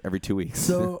 $400 every 2 weeks.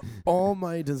 So all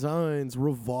my designs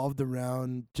revolved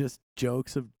around just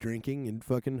jokes of drinking and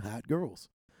fucking hot girls.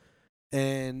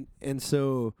 And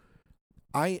so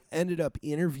I ended up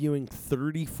interviewing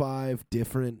 35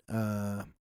 different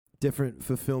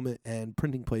fulfillment and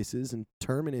printing places, and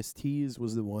Terminus Tees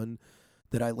was the one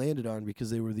that I landed on because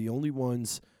they were the only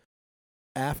ones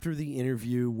after the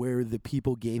interview where the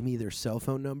people gave me their cell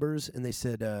phone numbers and they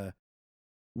said,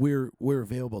 we're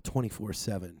available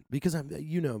 24/7, because I'm,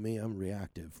 you know me, I'm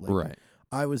reactive. Like, right.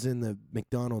 I was in the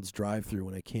McDonald's drive-thru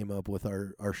when I came up with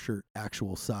our shirt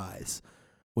Actual Size,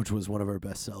 which was one of our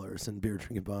best sellers, and beer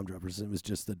drinking bomb droppers. It was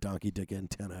just the donkey dick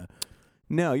antenna.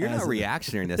 No, you're as not an-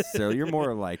 reactionary necessarily. You're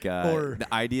more like Or- the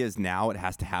idea is now, it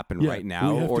has to happen Yeah, right we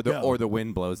now, have or to go. the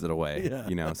wind blows it away. Yeah.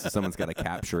 You know, so someone's got to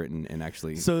capture it and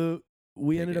actually. So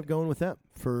we Take ended it. up going with them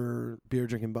for beer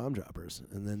drinking bomb droppers,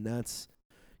 and then that's,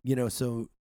 you know, so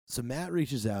Matt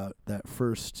reaches out, that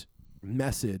first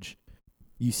message.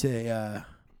 You say,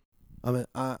 I'm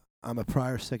a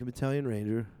prior 2nd Battalion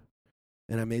Ranger,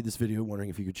 and I made this video wondering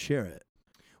if you could share it.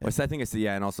 Well, so I think it's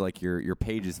and also like your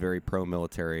page is very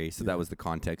pro-military, so Yeah. that was the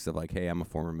context of like, hey, I'm a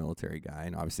former military guy,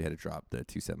 and obviously had to drop the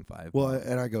 275. Well,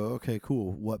 and I go, okay,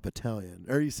 cool. What battalion?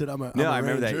 Or you said I'm a No, I'm a I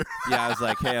remember Ranger. that. Yeah, I was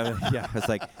like, hey, I was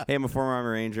like, hey, I'm a former Army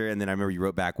Ranger, and then I remember you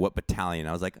wrote back, what battalion?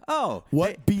 I was like, oh,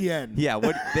 What hey, BN? yeah,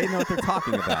 what they know what they're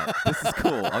talking about. This is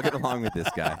cool. I'll get along with this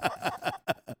guy.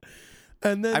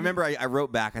 And then I remember I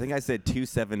wrote back. I think I said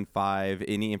 275.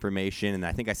 Any information, and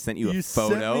I think I sent you a you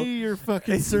photo. sent me your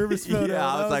fucking service photo. Yeah,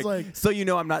 and I was like, so you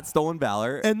know I'm not stolen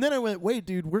valor. and then I went, wait,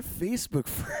 dude, we're Facebook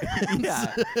friends.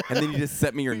 yeah, and then you just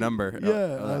sent me your number. Yeah, I was like,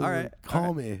 I was all like, right,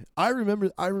 call me. I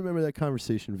remember that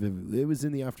conversation vividly. It was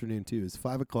in the afternoon too. It was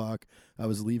 5:00. I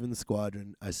was leaving the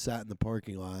squadron. I sat in the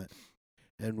parking lot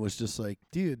and was just like,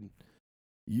 dude,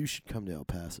 you should come to El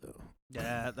Paso.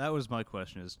 Yeah, that was my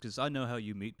question, is because I know how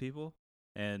you meet people,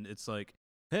 and it's like,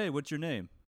 hey, what's your name?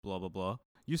 Blah, blah, blah.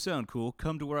 You sound cool.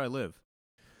 Come to where I live.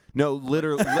 No,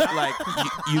 literally, like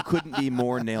you couldn't be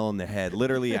more nail on the head.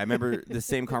 Literally, I remember the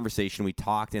same conversation. We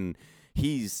talked, and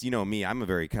he's, you know me, I'm a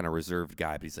very kind of reserved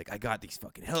guy, but he's like, I got these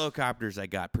fucking helicopters, I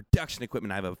got production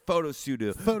equipment, I have a photo shoot.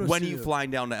 When are you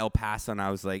flying down to El Paso? And I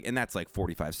was like, and that's like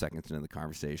 45 seconds into the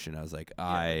conversation. I was like,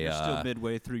 You're still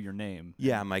midway through your name.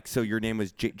 Yeah, I'm like, so your name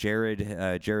was Jared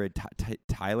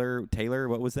Taylor?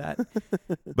 What was that?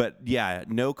 But yeah,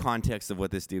 no context of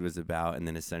what this dude was about, and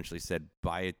then essentially said,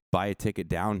 buy a ticket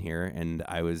down here. And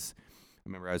I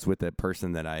remember I was with a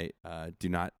person that I do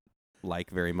not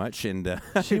like very much, and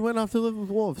she went off to live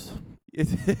with wolves.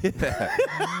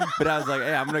 But I was like,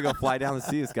 hey, I'm gonna go fly down to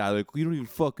see this guy. Like, we don't even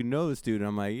fucking know this dude. And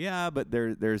I'm like, yeah, but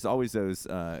there's always those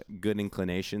good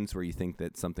inclinations where you think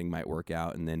that something might work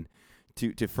out. And then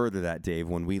to further that, Dave,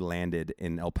 when we landed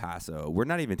in El Paso, we're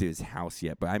not even to his house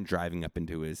yet, but I'm driving up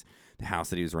into the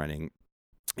house that he was renting.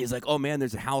 He's like, oh man,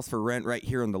 there's a house for rent right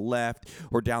here on the left,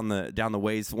 or down the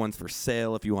ways, one's for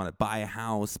sale if you want to buy a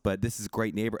house. But this is a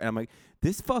great neighbor. And I'm like,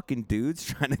 this fucking dude's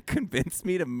trying to convince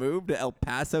me to move to El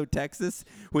Paso, Texas,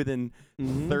 within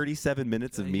 37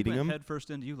 minutes of meeting him. Head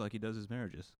first into you like he does his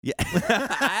marriages. Yeah,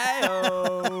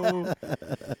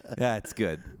 yeah, it's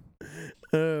good.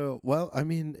 Well, I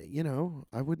mean,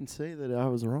 I wouldn't say that I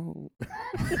was wrong.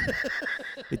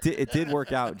 It did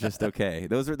work out just okay.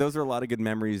 Those are a lot of good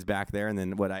memories back there. And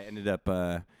then what I ended up,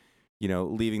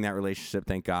 leaving that relationship,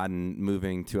 thank God, and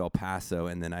moving to El Paso.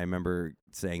 And then I remember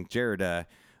saying, Jared,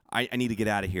 I need to get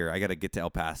out of here. I got to get to El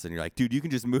Paso. And you're like, dude, you can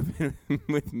just move in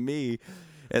with me.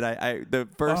 And I the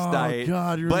first night. Oh,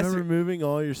 God, you remember moving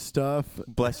all your stuff?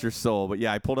 Bless your soul. But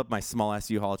yeah, I pulled up my small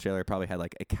SU-Haul trailer. I probably had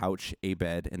like a couch, a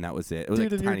bed, and that was it. It was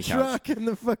dude, like a tiny in your truck couch. in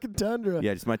the fucking Tundra.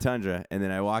 Yeah, just my Tundra. And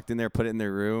then I walked in there, put it in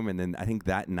their room, and then I think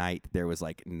that night there was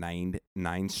like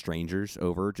nine strangers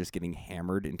over just getting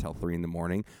hammered until 3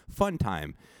 a.m. Fun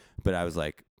time. But I was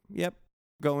like, yep.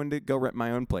 Going to go rent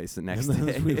my own place the next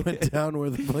day. We went down where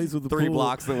the place with the 3 pool.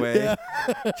 blocks away. Yeah.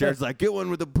 Jared's like, get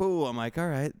one with a pool. I'm like, all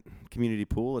right, community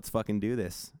pool. Let's fucking do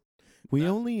this. We that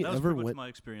only was ever pretty much went. my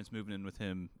experience moving in with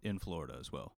him in Florida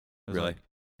as well. I was Really? like,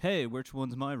 hey, which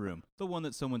one's my room? The one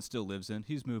that someone still lives in.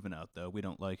 He's moving out though. We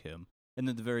don't like him. And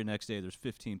then the very next day, there's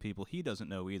 15 people he doesn't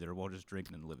know either. While just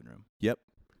drinking in the living room. Yep.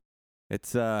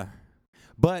 It's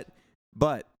but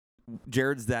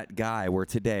Jared's that guy where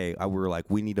today we were like,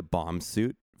 we need a bomb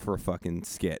suit for a fucking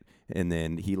skit. And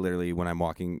then he literally, when I'm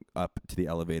walking up to the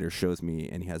elevator, shows me,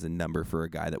 and he has a number for a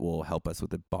guy that will help us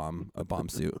with a bomb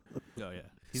suit. Oh yeah.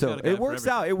 He's So got a guy it for works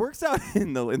everything. out. It works out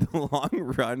in the long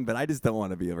run, but I just don't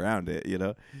want to be around it,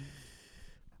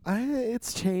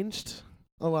 It's changed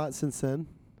a lot since then.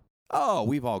 Oh,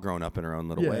 we've all grown up in our own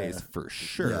little Yeah. ways for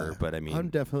sure. Yeah. But I mean, I'm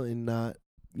definitely not,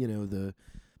 the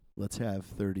let's have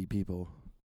 30 people,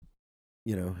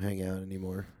 hang out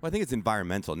anymore. well, I think it's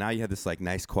environmental. Now you have this like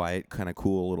nice, quiet, kind of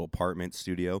cool little apartment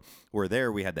studio. Where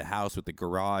there we had the house with the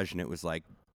garage, and it was like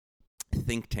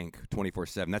think tank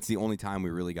 24/7. That's the only time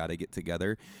we really got to get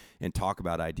together and talk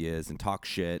about ideas and talk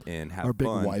shit and have Our big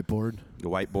fun. whiteboard. The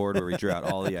whiteboard where we drew out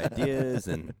all the ideas.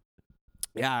 And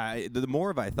yeah, the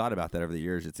more I thought about that over the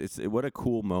years, it's what a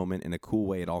cool moment and a cool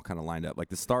way it all kind of lined up. Like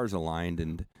the stars aligned.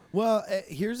 And Well,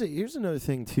 here's another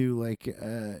thing too. Like,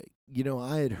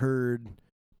 I had heard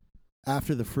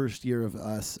after the first year of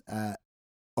us at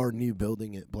our new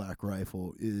building at Black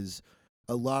Rifle is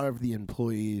a lot of the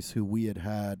employees who we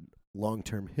had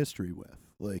long-term history with,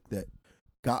 like that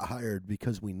got hired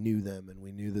because we knew them and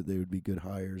we knew that they would be good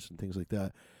hires and things like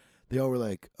that. They all were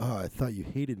like, oh, I thought you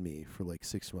hated me for like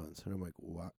 6 months. And I'm like,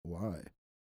 why?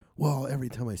 Well, every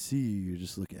time I see you, you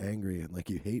just look angry and like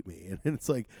you hate me. And it's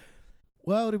like,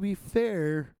 well, to be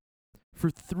fair, for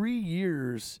 3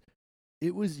 years,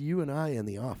 it was you and I in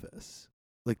the office.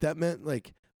 Like that meant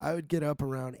like I would get up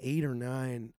around 8 or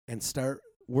 9 and start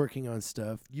working on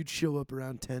stuff. You'd show up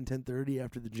around 10:30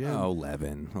 after the gym.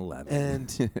 11.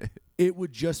 And it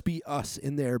would just be us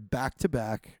in there back to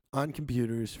back on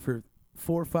computers for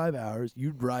 4 or 5 hours.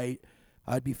 You'd write.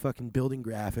 I'd be fucking building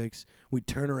graphics. We'd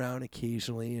turn around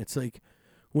occasionally. It's like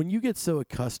when you get so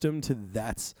accustomed to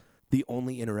that's the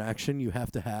only interaction you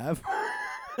have to have.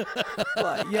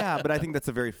 Well, yeah, but I think that's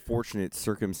a very fortunate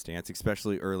circumstance,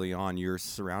 especially early on. You're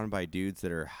surrounded by dudes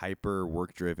that are hyper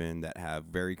work-driven, that have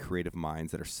very creative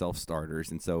minds, that are self-starters.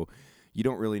 And so you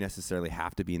don't really necessarily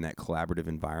have to be in that collaborative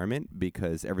environment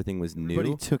because everything was new. But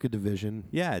he took a division.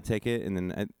 Yeah, take it. And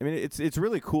then, I mean, it's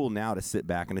really cool now to sit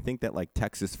back. And I think that, like,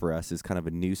 Texas for us is kind of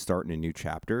a new start and a new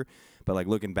chapter. But, like,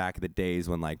 looking back at the days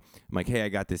when, like, I'm like, hey, I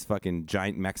got this fucking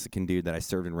giant Mexican dude that I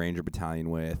served in Ranger Battalion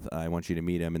with. I want you to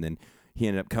meet him. And then he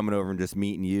ended up coming over and just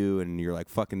meeting you, and you're like,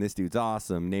 fucking this dude's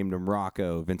awesome. Named him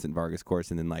Rocco, Vincent Vargas, of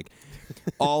course, and then like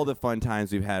all the fun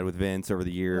times we've had with Vince over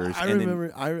the years. I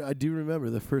remember. I do remember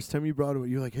the first time you brought him.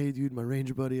 You're like, "Hey, dude, my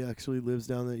Ranger buddy actually lives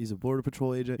down there. He's a Border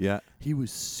Patrol agent." Yeah. He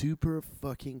was super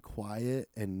fucking quiet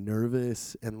and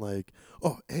nervous and like,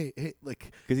 "Oh, hey,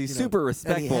 like." Because he's you know, super and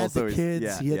respectful. he had so the kids.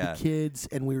 yeah, he had yeah. the kids,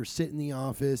 and we were sitting in the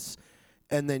office,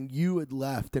 and then you had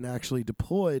left and actually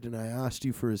deployed, and I asked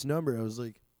you for his number. I was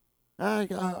like, I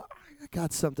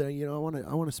got something. You know,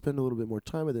 I want to spend a little bit more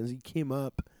time with him. He came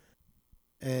up,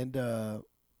 and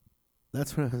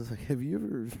that's when I was like, "Have you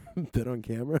ever been on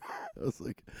camera?" I was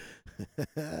like,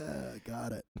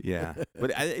 "Got it." Yeah,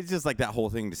 but it's just like that whole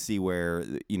thing to see where,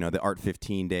 you know, the Art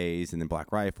 15 days and then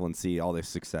Black Rifle, and see all the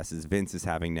successes Vince is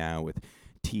having now with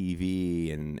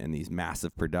TV and these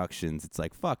massive productions. It's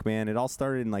like, fuck, man, it all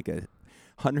started in like a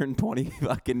 120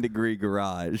 fucking degree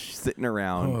garage, sitting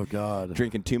around, Oh God.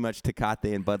 drinking too much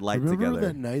Tecate and Bud Light Remember together.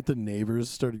 that night the neighbors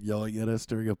started yelling at us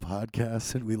during a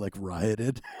podcast and we like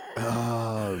rioted?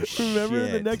 Oh Remember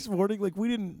the shit. next morning, like we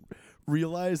didn't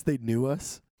realize they knew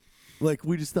us. Like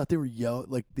we just thought they were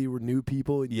like they were new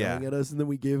people and Yeah. yelling at us, and then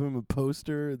we gave them a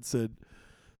poster and said,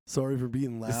 "Sorry for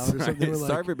being loud" or something. We're Sorry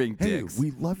like, for being "Hey, dicks.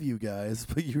 we love you guys,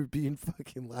 but you're being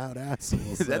fucking loud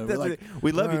assholes." So That's we're like,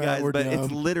 we love you "All right, guys, we're but it's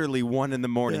down." literally 1 in the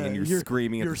morning, Yeah, and you're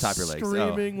screaming at the top of your legs.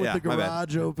 Screaming with yeah, the my bad.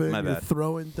 garage open. My You're bad.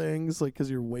 throwing things like because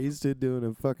you're wasted doing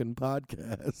a fucking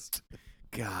podcast.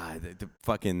 God, the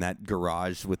fucking that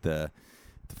garage with the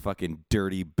fucking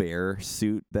dirty bear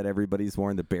suit that everybody's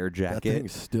wearing, the bear That thing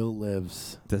jacket. still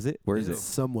lives. Does it? Where is It's it?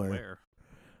 somewhere. Where?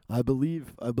 I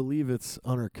believe it's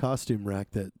on our costume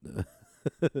rack that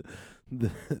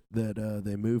that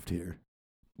they moved here.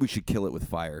 We should kill it with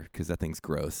fire because that thing's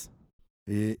gross.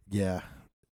 Yeah,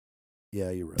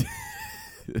 you're right.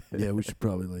 Yeah, we should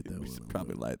probably light that We one. should on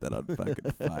probably fire. light that on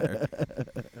fucking fire.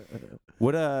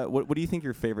 What do you think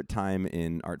your favorite time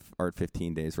in Art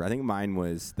 15 days were? I think mine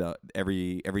was the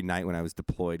every night when I was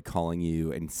deployed, calling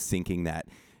you and syncing that.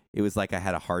 It was like I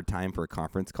had a hard time for a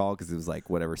conference call because it was like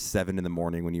 7 in the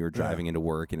morning when you were driving into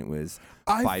work, and it was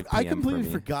 5 p.m. I for completely me.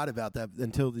 forgot about that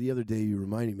until the other day you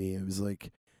reminded me. It was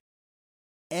like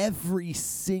every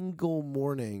single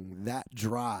morning that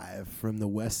drive from the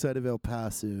west side of El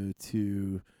Paso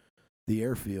to the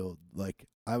airfield, like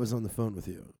I was on the phone with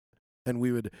you. And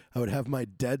I would have my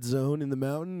dead zone in the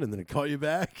mountain, and then I'd call you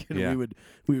back, and Yeah.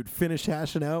 we would finish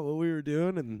hashing out what we were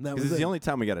doing, and that Because was it's it. the only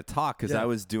time we got to talk. Because Yeah. I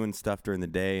was doing stuff during the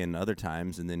day and other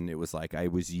times, and then it was like I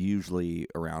was usually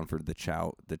around for the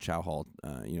chow hall,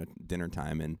 dinner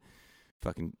time, and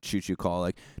fucking shoot you a call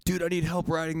like, dude, I need help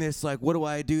writing this. Like, what do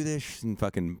I do this? And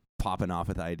fucking popping off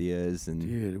with ideas and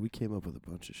Dude, we came up with a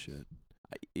bunch of shit.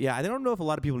 yeah, I don't know if a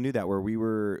lot of people knew that. Where we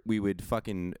would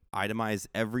fucking itemize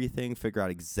everything, figure out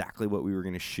exactly what we were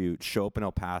gonna shoot, show up in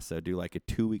El Paso, do like a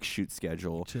 2-week shoot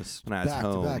schedule. Just When I was back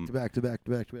home, to back to back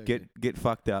to back to back to back. Get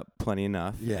fucked up plenty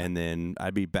enough, Yeah. and then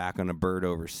I'd be back on a bird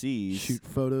overseas, shoot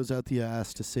photos out the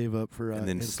ass to save up for and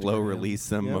then slow Instagram. release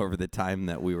them Yep. over the time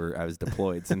that I was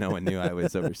deployed, so no one knew I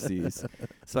was overseas.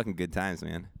 It's fucking good times,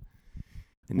 man.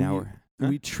 And now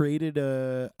We traded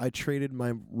I traded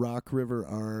my Rock River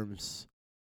Arms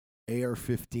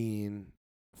AR-15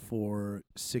 for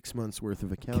 6 months worth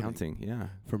of accounting yeah.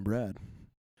 from Brad.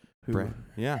 Who, Brad,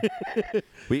 yeah.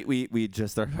 we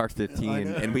just started our 15 I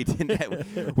know. and we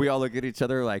didn't we all look at each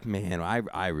other like, man,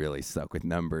 I really suck with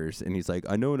numbers. And he's like,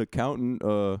 I know an accountant,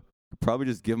 probably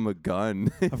just give him a gun.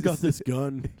 I've got this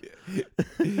gun.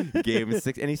 Gave him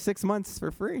 6 months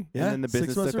for free. Yeah, And then the 6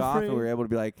 business months took for off free. and we were able to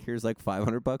be like, here's like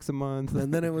 $500 a month.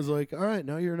 And then it was like, all right,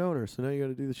 now you're an owner, so now you got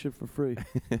to do the shit for free.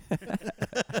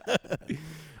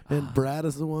 And Brad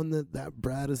is the one that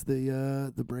Brad is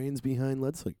the brains behind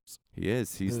Lead Slingers. He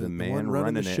is. He's the man one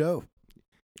running the it. show,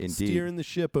 Indeed. steering the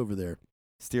ship over there.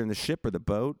 Steering the ship or the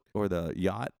boat or the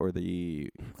yacht or the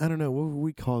I don't know what would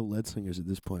we call Lead Slingers at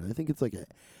this point. I think it's like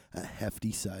a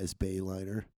hefty sized bay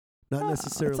liner, not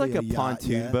necessarily. It's like a yacht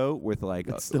pontoon yet. boat with like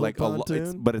It's still a like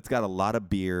pontoon? but it's got a lot of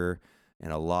beer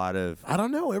and a lot of I don't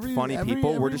know. funny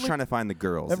people. We're just trying to find the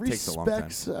girls. It Every takes a long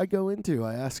time. specs I go into,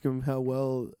 I ask them how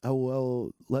well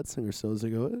Lead Slinger sells.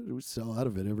 They go, we sell out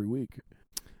of it every week.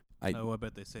 I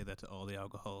bet they say that to all the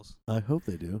alcohols. I hope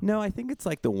they do. No, I think it's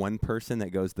like the one person that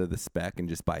goes to the spec and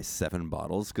just buys 7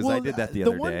 bottles because I Well, did that the the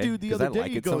other one day. dude the 'cause other I day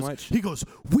like he it goes, so much. he goes,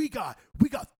 we got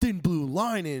Thin Blue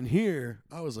Line in here.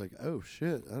 I was like, oh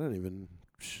shit, I don't even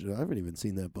I haven't even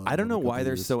seen that bundle. I don't know in a why couple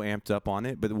they're years. so amped up on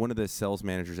it, but one of the sales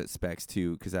managers at Specs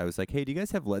too, because I was like, "Hey, do you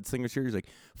guys have lead slingers here?" He's like,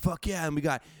 "Fuck yeah!" And we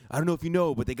got, I don't know if you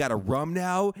know, but they got a rum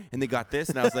now, and they got this,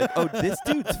 and I was like, "Oh, this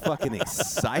dude's fucking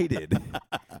excited."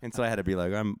 And so I had to be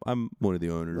like, "I'm one of the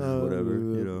owners, or whatever,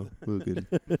 you know." We're good.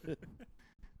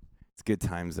 It's good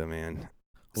times though, man.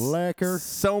 Lacquer.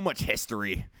 So much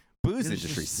history. Booze There's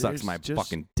industry just- sucks there's my just-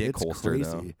 fucking dick it's holster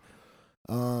crazy.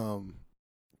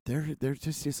 There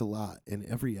just is a lot in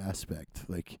every aspect.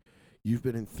 Like, you've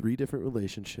been in 3 different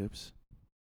relationships.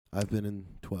 I've been in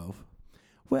 12.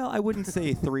 Well, I wouldn't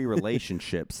say 3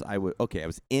 relationships. I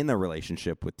was in a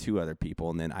relationship with 2 other people,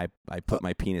 and then I put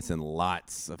my penis in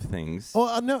lots of things.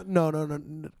 Oh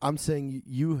no! I'm saying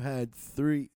you had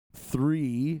three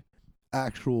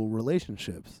actual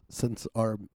relationships since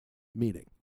our meeting.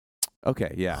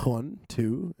 Okay, yeah. 1,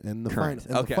 2, and the Current.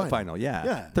 final. Okay, final. Yeah.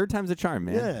 Yeah. Third time's a charm,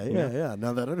 man. Yeah, You yeah, know? yeah.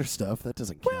 Now that other stuff, that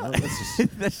doesn't count. That's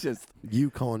just That's just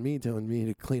you calling me, telling me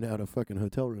to clean out a fucking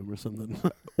hotel room or something.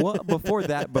 well. Before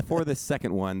the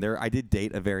second one, I did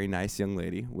date a very nice young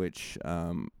lady, which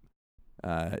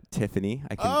Tiffany.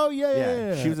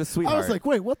 Yeah. She was a sweetheart. I was like,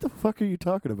 wait, what the fuck are you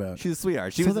talking about? She's a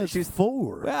sweetheart. She so was. that's She was.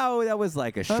 4. Well, that was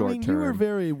like a short I mean, term. you were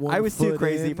very one. I was too foot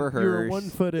crazy in. for You were her. 1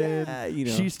 foot in. Yeah, you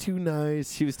know. She's too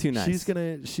nice. She was too nice. She's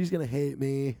gonna hate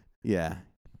me. Yeah,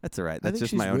 that's all right. I That's think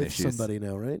just she's my own with issues. somebody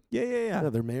now, right? Yeah. Yeah,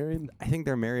 they're married. I think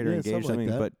they're married or Yeah, engaged. something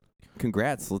like that. But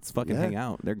congrats. Let's fucking Yeah. hang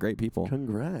out. They're great people.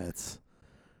 Congrats.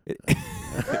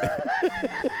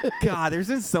 God, there's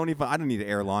been so many fun. I don't need to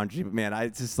air laundry, but man,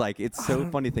 it's just like it's so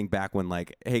funny to think back when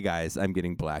like, hey guys, I'm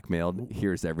getting blackmailed.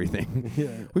 Here's everything. Yeah.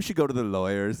 We should go to the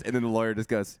lawyers, and then the lawyer just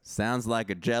goes, "Sounds like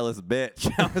a jealous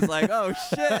bitch." I was like, "Oh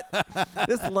shit,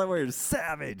 this lawyer's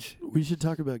savage." We should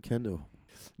talk about Kendall.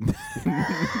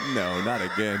 No, not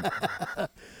again.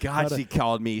 God, she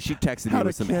called me. She texted me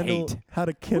with some hate. How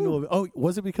to Kendall? Oh,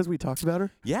 was it because we talked about her?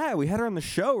 Yeah, we had her on the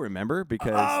show. Remember?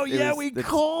 Because Oh it yeah, was we the-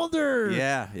 called her.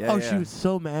 Yeah. Oh, yeah. she was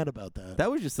so mad about that. That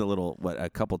was just a little,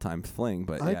 a couple times fling,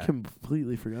 but I yeah.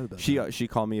 completely forgot about She that. she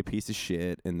called me a piece of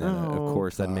shit, and then of Oh,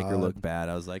 course I'd make her look God. bad.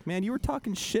 I was like, man, you were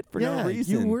talking shit for yeah, no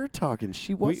reason. you were talking.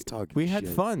 She was we, talking. We had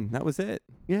shit. fun. That was it.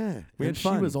 Yeah, We and had she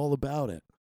fun. was all about it.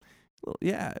 Well,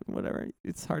 yeah, whatever.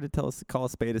 It's hard to call a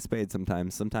spade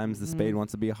sometimes. Sometimes the spade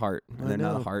wants to be a heart, and I they're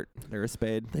not know. a heart. They're a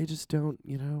spade. They just don't.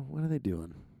 You know what are they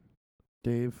doing,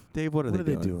 Dave? Dave, what are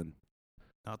they doing?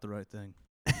 Not the right thing.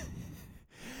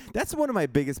 That's one of my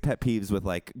biggest pet peeves with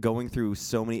like going through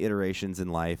so many iterations in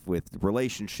life with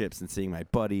relationships and seeing my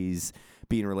buddies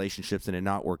be in relationships and it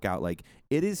not work out. Like,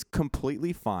 it is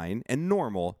completely fine and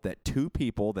normal that 2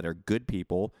 people that are good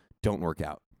people don't work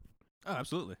out. Oh,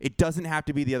 absolutely. It doesn't have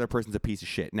to be the other person's a piece of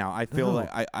shit. Now, I feel No. like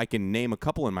I can name a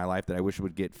couple in my life that I wish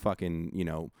would get fucking,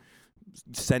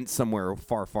 sent somewhere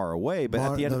far, far away. But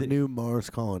at the end of the new Mars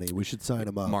colony, we should sign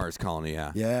them up. Mars colony,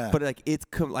 yeah. Yeah. But like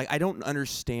like I don't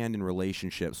understand in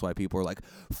relationships why people are like,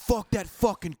 "Fuck that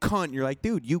fucking cunt." You're like,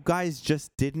 dude, you guys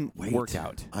just didn't work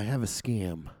out. I have a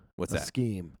scam. What's a that?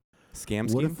 scheme? Scam What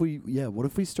scheme? What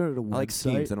if we started a website? I like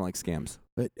schemes. I don't like scams.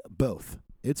 But both.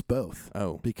 It's both.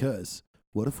 Oh, Because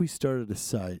what if we started a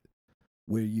site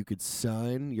where you could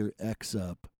sign your ex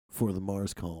up for the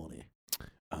Mars colony?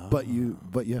 But you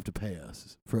have to pay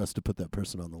us for us to put that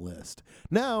person on the list.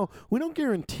 Now, we don't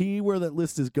guarantee where that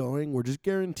list is going. We're just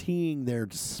guaranteeing their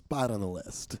spot on the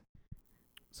list.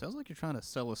 Sounds like you're trying to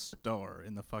sell a star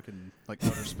in the fucking like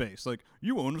outer space. Like,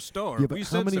 you own a star. Yeah, but we how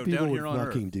said many so people down would here on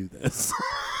fucking Earth. do this?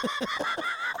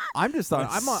 I'm just thought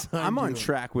Let's I'm on sign you.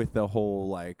 track with the whole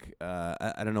like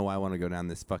I don't know why I want to go down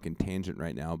this fucking tangent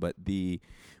right now, but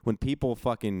when people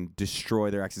fucking destroy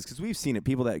their exes, because we've seen it,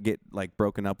 people that get like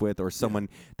broken up with, or someone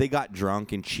they got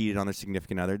drunk and cheated on their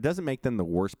significant other, it doesn't make them the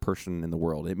worst person in the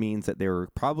world. It means that they were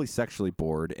probably sexually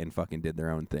bored and fucking did their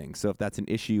own thing. So if that's an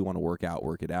issue you want to work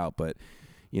it out. But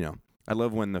I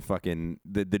love when the fucking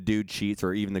the dude cheats,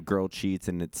 or even the girl cheats,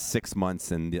 and it's 6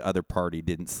 months and the other party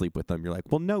didn't sleep with them. You're like,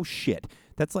 well, no shit.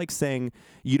 That's like saying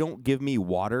you don't give me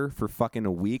water for fucking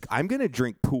a week. I'm gonna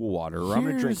drink pool water, or I'm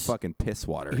gonna drink Here's- fucking piss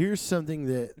water. Here's something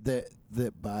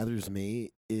that bothers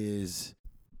me is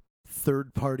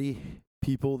third party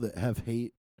people that have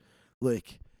hate,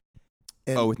 like.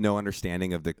 And With no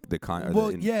understanding of the con. or well,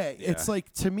 the, it's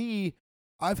like, to me,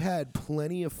 I've had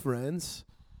plenty of friends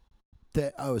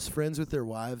that I was friends with their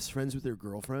wives, friends with their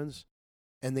girlfriends,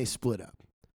 and they split up.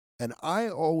 And I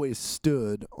always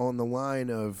stood on the line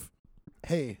of,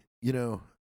 hey,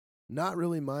 not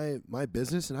really my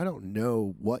business, and I don't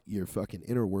know what your fucking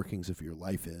inner workings of your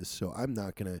life is, so I'm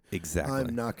not gonna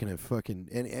exactly. fucking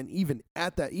and even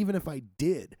at that, even if I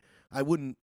did, I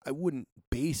wouldn't wouldn't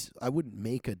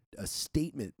make a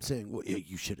statement saying, well, yeah,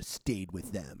 you should have stayed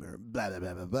with them or blah, blah,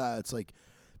 blah, blah, blah. It's like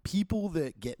people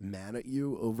that get mad at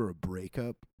you over a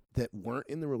breakup that weren't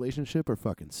in the relationship are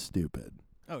fucking stupid.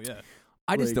 Oh, yeah.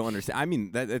 I just Like- don't understand. I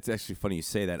mean, that's actually funny you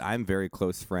say that. I'm very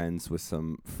close friends with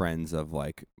some friends of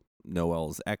like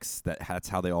Noel's ex. That's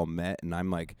how they all met, and I'm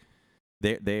like,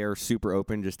 they are super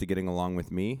open just to getting along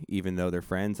with me, even though they're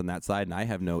friends on that side, and I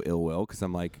have no ill will because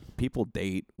I'm like, people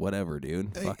date, whatever,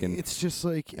 dude. Fucking. It's just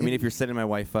like I mean, if you're sending my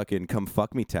wife fucking come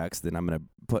fuck me text, then I'm gonna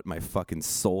put my fucking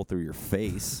soul through your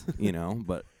face, you know.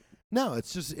 But no,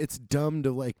 it's dumb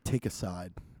to like take a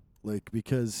side, like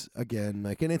because again,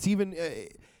 like, and it's even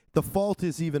the fault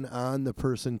is even on the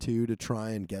person too to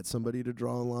try and get somebody to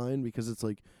draw a line because it's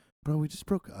like, bro, we just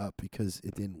broke up because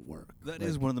it didn't work. That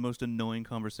is one of the most annoying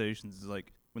conversations. Is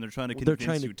like when they're trying to They're convince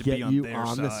trying to you to get be on you their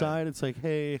on side. the side. It's like,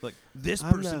 hey, Like this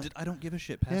I'm person not- did. I don't give a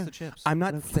shit. Pass Yeah. the chips. I'm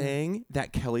not Okay. saying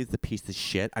that Kelly's the piece of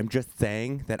shit. I'm just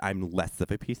saying that I'm less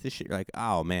of a piece of shit. You're like,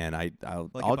 oh man, Like,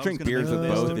 I'll if I was drink gonna beers make with a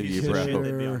list both of of you, pieces bro. shit,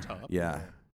 they'd be on Sure. top. Yeah,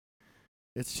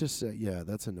 it's just yeah,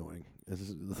 that's annoying.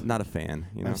 It's, not a fan.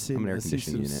 You know, I've seen, I'm an air I see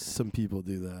conditioning unit. some people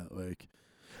do that, like,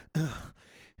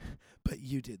 but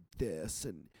you did this,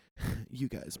 and you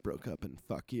guys broke up, and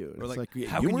fuck you. And Or it's like, like,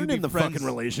 how you can you weren't be in the friends- fucking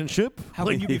relationship. How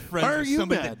Like, can you be why friends are with you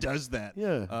somebody mad? that does that?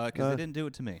 Yeah, Because they didn't do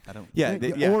it to me. I don't. Yeah,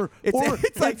 yeah. Or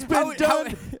It's like it's been how-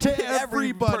 done to every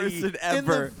everybody person in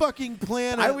ever. the fucking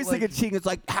planet. I always like, think of cheating. It's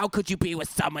like, how could you be with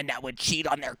someone that would cheat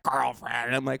on their girlfriend?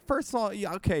 And I'm like, first of all,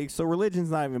 yeah, okay, so religion's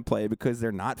not even play because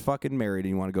they're not fucking married and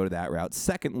you want to go to that route.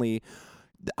 Secondly,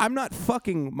 I'm not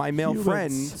fucking my male Humans.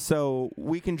 friend, so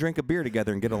we can drink a beer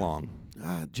together and get along.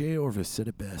 Jay Orvis said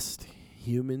it best.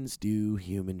 Humans do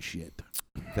human shit.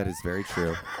 That is very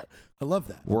true. I love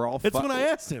that. We're all It's when I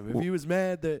asked him if he was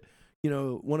mad that,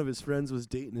 one of his friends was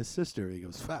dating his sister. He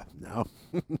goes, no.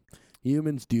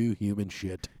 Humans do human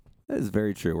shit. That is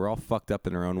very true. We're all fucked up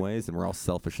in our own ways, and we're all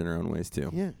selfish in our own ways, too.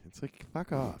 Yeah, it's like,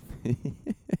 fuck off.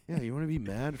 Yeah, you want to be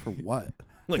mad for what?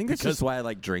 I think that's just why I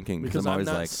like drinking, because I'm always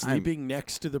not like, sleeping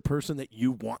next to the person that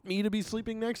you want me to be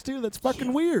sleeping next to? That's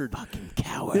fucking weird. fucking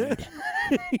coward.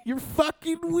 You're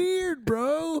fucking weird,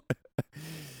 bro.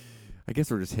 I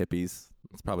guess we're just hippies.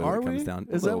 That's probably Are what it comes we? down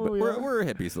to. Is that what we are? We're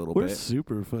hippies a little We're bit.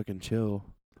 super fucking chill.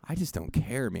 I just don't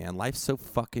care, man. Life's so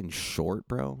fucking short,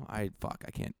 bro. I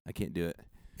can't do it.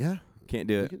 Yeah. Can't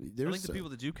do it. I think the people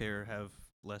that do care have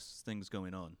less things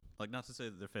going on. Like, not to say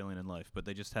that they're failing in life, but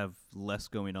they just have less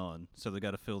going on, so they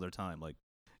got to fill their time. Like,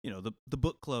 the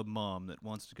book club mom that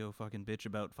wants to go fucking bitch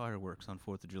about fireworks on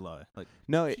 4th of July. Like,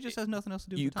 No, she just has nothing else to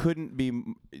do. you with her time. couldn't be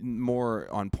more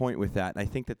on point with that. And I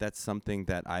think that that's something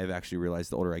that I've actually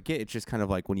realized the older I get. It's just kind of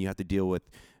like when you have to deal with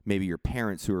maybe your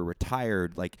parents who are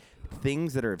retired, like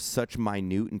things that are of such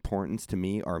minute importance to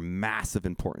me are massive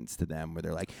importance to them, where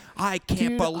they're like, I can't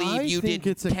Dude, believe I you think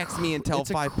didn't it's a text me until it's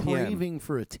 5 a p.m. craving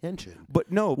for attention.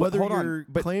 But no, but Whether hold you're on.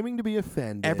 But claiming to be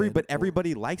offended.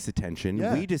 everybody likes attention.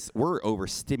 Yeah. We're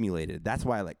overstimulated. That's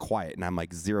why I like quiet and I'm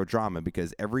like zero drama,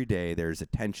 because every day there's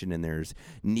attention and there's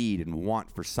need and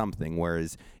want for something.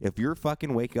 Whereas if you're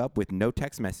fucking wake up with no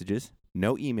text messages,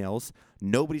 no emails,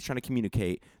 nobody's trying to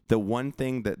communicate, the one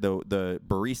thing that the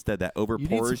barista that need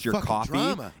overpours some your fucking coffee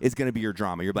drama. is going to be your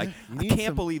drama. You're like, you I need can't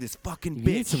some- believe this fucking You bitch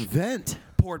need some vent.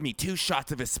 poured me 2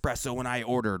 shots of espresso when I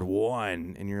ordered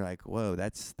 1. And you're like, whoa,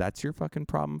 that's your fucking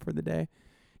problem for the day.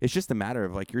 It's just a matter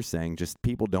of, like you're saying, just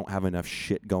people don't have enough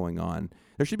shit going on.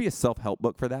 There should be a self-help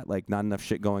book for that, like not enough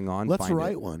shit going on. Let's Find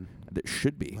write it. one. There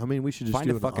should be. I mean, we should just Find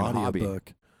do a an fucking hobby.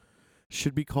 audiobook.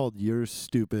 Should be called You're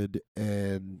Stupid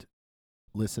and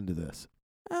Listen to This.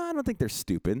 I don't think they're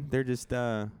stupid. They're just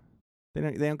they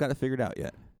don't got it figured out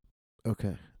yet.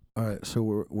 Okay. All right. So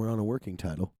we're on a working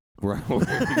title. We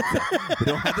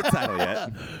don't have the title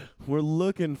yet. We're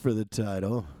looking for the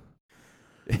title.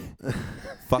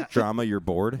 Fuck drama, you're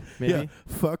bored. Maybe. Yeah.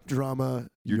 Fuck drama.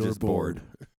 You're just bored.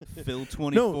 Phil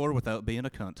 24 without being a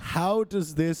cunt. How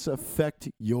does this affect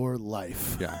your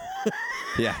life? Yeah.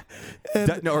 Yeah.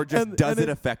 And- No, or just and- does and it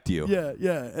affect you? Yeah,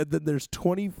 yeah. And then there's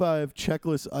 25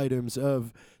 checklist items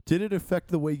of, did it affect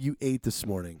the way you ate this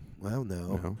morning? Well,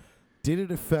 no. No. Did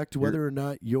it affect whether or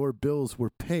not your bills were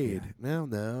paid? No,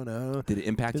 no, no. Did it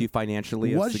impact you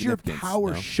financially? of Was your significance?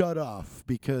 power No. shut off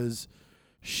because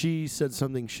she said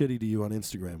something shitty to you on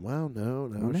Instagram? Well, no,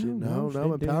 No, she no, she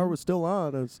my power didn't. was still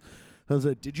on. I was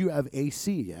like, did you have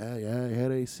AC? Yeah, I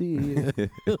had AC.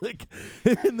 Like,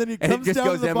 and then it And comes it just down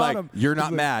goes to the in bottom. like, you're It's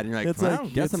not mad. And you're like, it's well,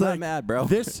 like, guess it's I'm not like, mad, bro.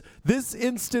 This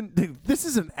instant, this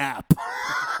is an app.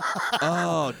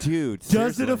 Oh, dude. Does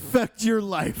it seriously. affect your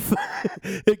life?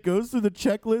 It goes through the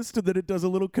checklist and then it does a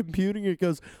little computing. It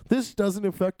goes, this doesn't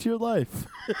affect your life.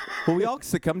 Well, we all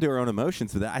succumb to our own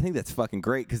emotions with that. I think that's fucking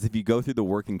great because if you go through the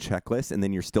working checklist and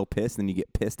then you're still pissed and then you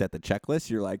get pissed at the checklist,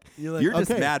 you're like you're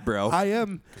just okay, mad, bro. I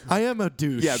am a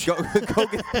douche. Yeah,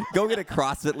 go get a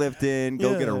CrossFit lift in,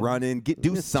 go get a Yeah. run in, do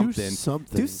Just something. do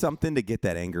something. Do something to get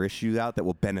that anger issue out that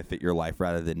will benefit your life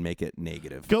rather than make it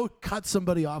negative. Go cut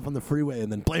somebody off on the freeway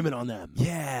and then blame it on them.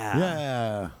 Yeah.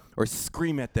 Yeah. Or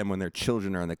scream at them when their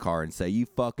children are in the car and say, "You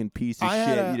fucking piece of I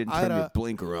had shit! a- You didn't I had turn your a-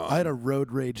 blinker on." I had a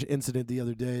road rage incident the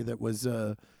other day that was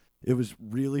it was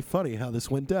really funny how this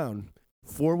went down.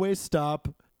 4-way stop.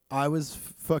 I was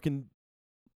fucking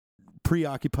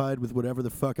preoccupied with whatever the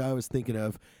fuck I was thinking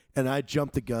of, and I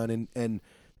jumped the gun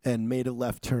and made a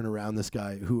left turn around this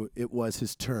guy who it was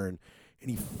his turn. And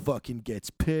he fucking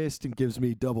gets pissed and gives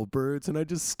me double birds. And I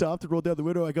just stopped and rolled down the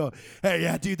window. I go, "Hey,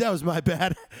 yeah, dude, that was my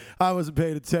bad. I wasn't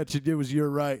paying attention. It was your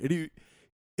right." And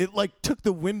it like took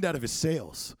the wind out of his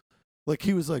sails. Like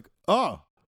he was like, "Oh,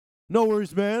 no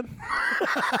worries, man."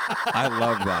 I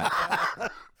love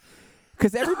that.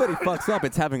 Because everybody fucks up.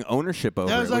 It's having ownership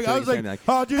over I it. was like, which is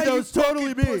 "Oh, dude, "Hey, that you was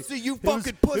totally fucking me. pussy, you It was-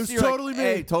 fucking it pussy." was You're like, totally me.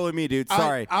 Hey, totally me, dude.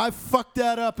 Sorry. I fucked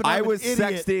that up. And I I'm was an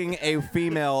idiot. sexting a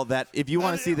female that if you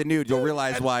want to see the nude, you'll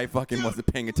realize why I fucking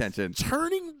wasn't paying attention.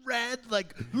 Turning red,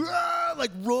 like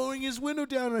rolling his window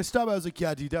down, and I stopped. I was like,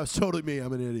 "Yeah, dude, that was totally me.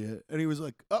 I'm an idiot." And he was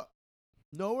like, "Oh,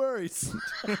 no worries."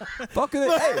 Fucking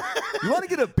it. Hey, you want to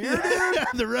get a beer, dude? Yeah,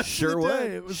 the rest Sure of the would.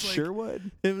 day, it was like, Sure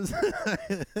would. it was.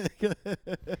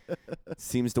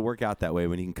 Seems to work out that way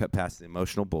when you can cut past the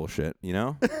emotional bullshit, you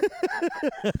know?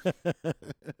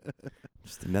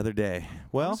 Just another day. I'm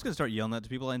Well, just gonna start yelling that to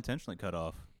people I intentionally cut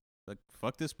off. Like,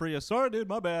 fuck this Prius. Sorry, dude,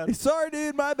 my bad. sorry,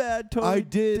 dude. My bad. Totally I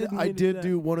did. didn't I mean to did that.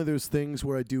 do one of those things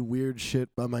where I do weird shit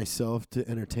by myself to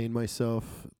entertain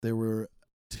myself. There were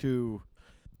two,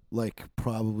 like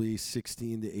probably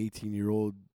 16 to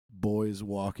 18-year-old boys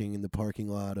walking in the parking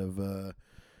lot of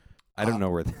I don't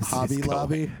know where this Hobby is going.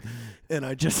 Lobby, and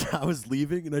I was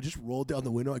leaving, and I just rolled down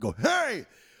the window. I go, "Hey,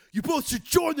 you both should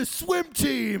join the swim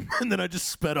team," and then I just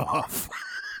sped off.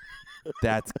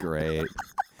 That's great.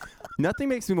 Nothing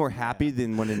makes me more happy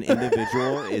than when an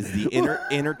individual is the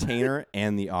entertainer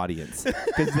and the audience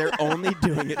because they're only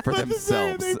doing it for But the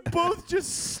thing, themselves. they both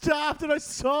just stopped, and I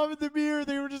saw them in the mirror.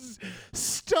 They were just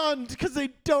stunned because they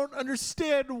don't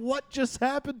understand what just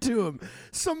happened to them.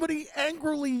 Somebody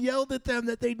angrily yelled at them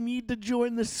that they need to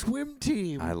join the swim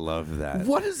team. I love that.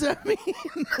 What does that mean?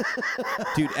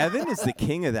 Dude, Evan is the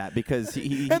king of that because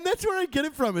he And that's where I get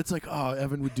it from. It's like, oh,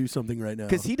 Evan would do something right now.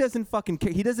 because he doesn't fucking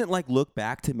care. He doesn't like look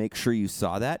back to make sure you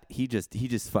saw that. He just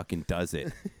fucking does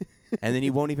it. And then he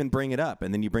won't even bring it up.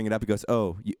 And then you bring it up. He goes,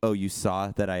 "Oh, you saw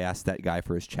that I asked that guy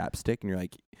for his chapstick?" And you're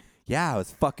like, "Yeah, it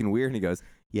was fucking weird." And he goes,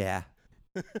 "Yeah."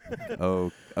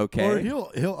 Oh, okay. Or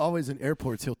he'll always in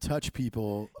airports he'll touch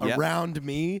people Yep. around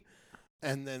me,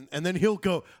 and then he'll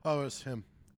go, "Oh, it's him."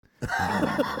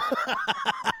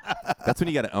 That's when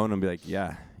you got to own him. And be like,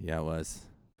 "Yeah, it was."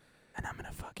 And I'm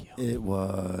gonna fuck you. It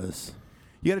was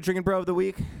You got a drinking bro of the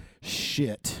week?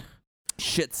 shit.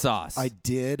 Shit sauce. I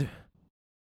did,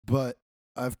 but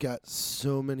I've got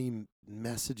so many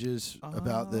messages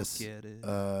about this. Get it.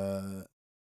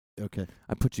 Okay.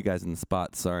 I put you guys in the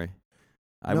spot. Sorry.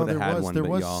 I No, would have there had was one, there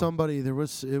but was y'all. somebody. It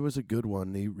was a good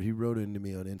one. He wrote into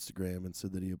me on Instagram and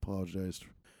said that he apologized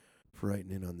for writing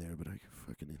in on there, but I'm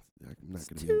not gonna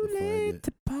be able to find it.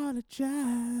 to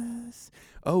apologize.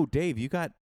 Oh, Dave, you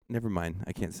got. Never mind.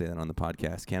 I can't say that on the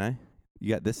podcast, can I? You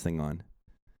got this thing on.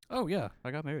 Oh yeah,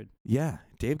 I got married. Yeah,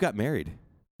 Dave got married.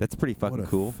 That's pretty fucking What a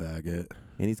cool. faggot.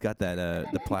 And he's got that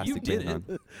the plastic did band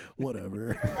on.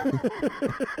 Whatever.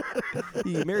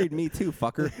 You married me too,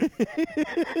 fucker.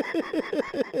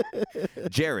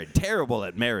 Jared, terrible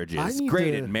at I marriages, need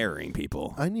great to- at marrying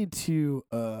people. I need to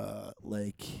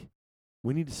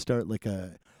we need to start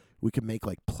we could make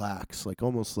like plaques, like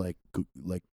almost like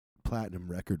platinum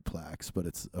record plaques, but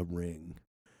it's a ring.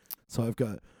 So I've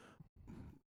got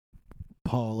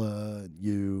Paula and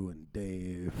you and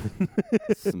Dave.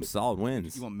 Some solid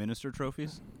wins. You want minister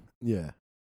trophies? Yeah.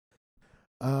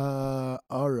 All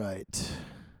right.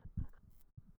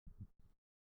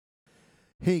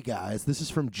 Hey guys, this is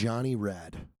from Johnny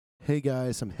Red. Hey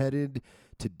guys, I'm headed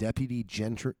to Deputy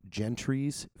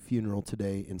Gentry's funeral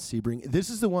today in Sebring. This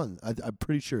is the one I'm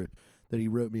pretty sure that he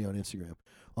wrote me on Instagram.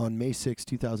 On May 6,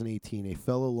 2018, a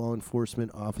fellow law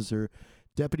enforcement officer,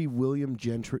 Deputy William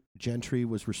Gentry,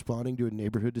 was responding to a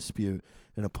neighborhood dispute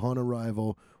and upon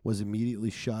arrival was immediately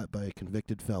shot by a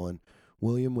convicted felon.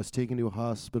 William was taken to a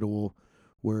hospital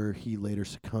where he later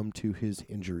succumbed to his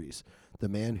injuries. The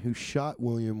man who shot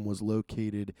William was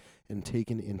located and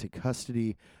taken into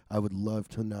custody. I would love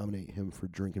to nominate him for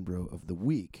Drinkin' Bro of the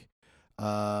Week.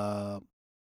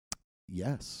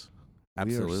 Yes.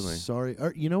 Absolutely. We are sorry.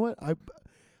 You know what?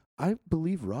 I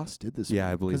believe Ross did this. Yeah,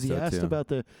 I believe so, because he asked too. about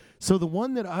the. So the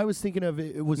one that I was thinking of,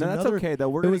 it was No, another. that's okay though.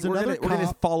 We're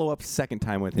gonna follow up second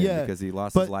time with him Yeah, because he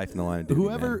lost but his life in the line of duty.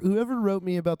 Whoever wrote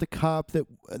me about the cop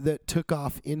that took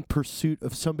off in pursuit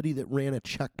of somebody that ran a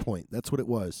checkpoint. That's what it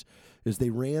was. Is they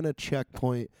ran a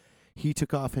checkpoint. He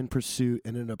took off in pursuit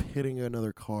and ended up hitting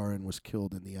another car and was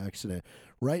killed in the accident.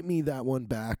 Write me that one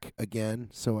back again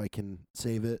so I can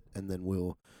save it, and then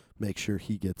we'll make sure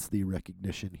he gets the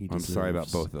recognition he deserves. I'm sorry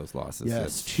about both those losses. Yes,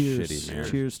 That's cheers. shitty, man.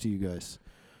 Cheers to you guys.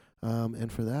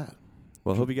 And for that.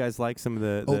 Well, hope you guys like some of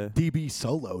the DB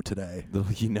solo today.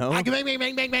 you know. Bang, bang, bang,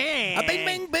 bang, bang. Bang,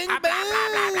 bang, bang,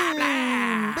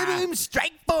 bang. Boom,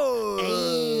 strike force.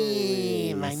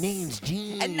 Hey, my name's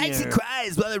Gene. And Nancy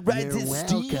cries while it rides his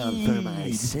steed. Welcome for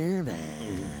my service.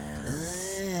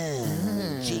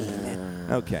 Gene.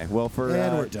 Okay, well, for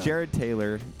And we're done. Jared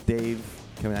Taylor, Dave,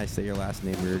 can I say your last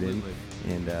name, Reardon,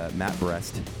 and Matt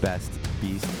Best,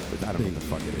 Beast, I don't know what the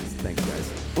fuck it is. Thanks,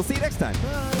 guys. We'll see you next time.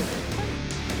 Bye.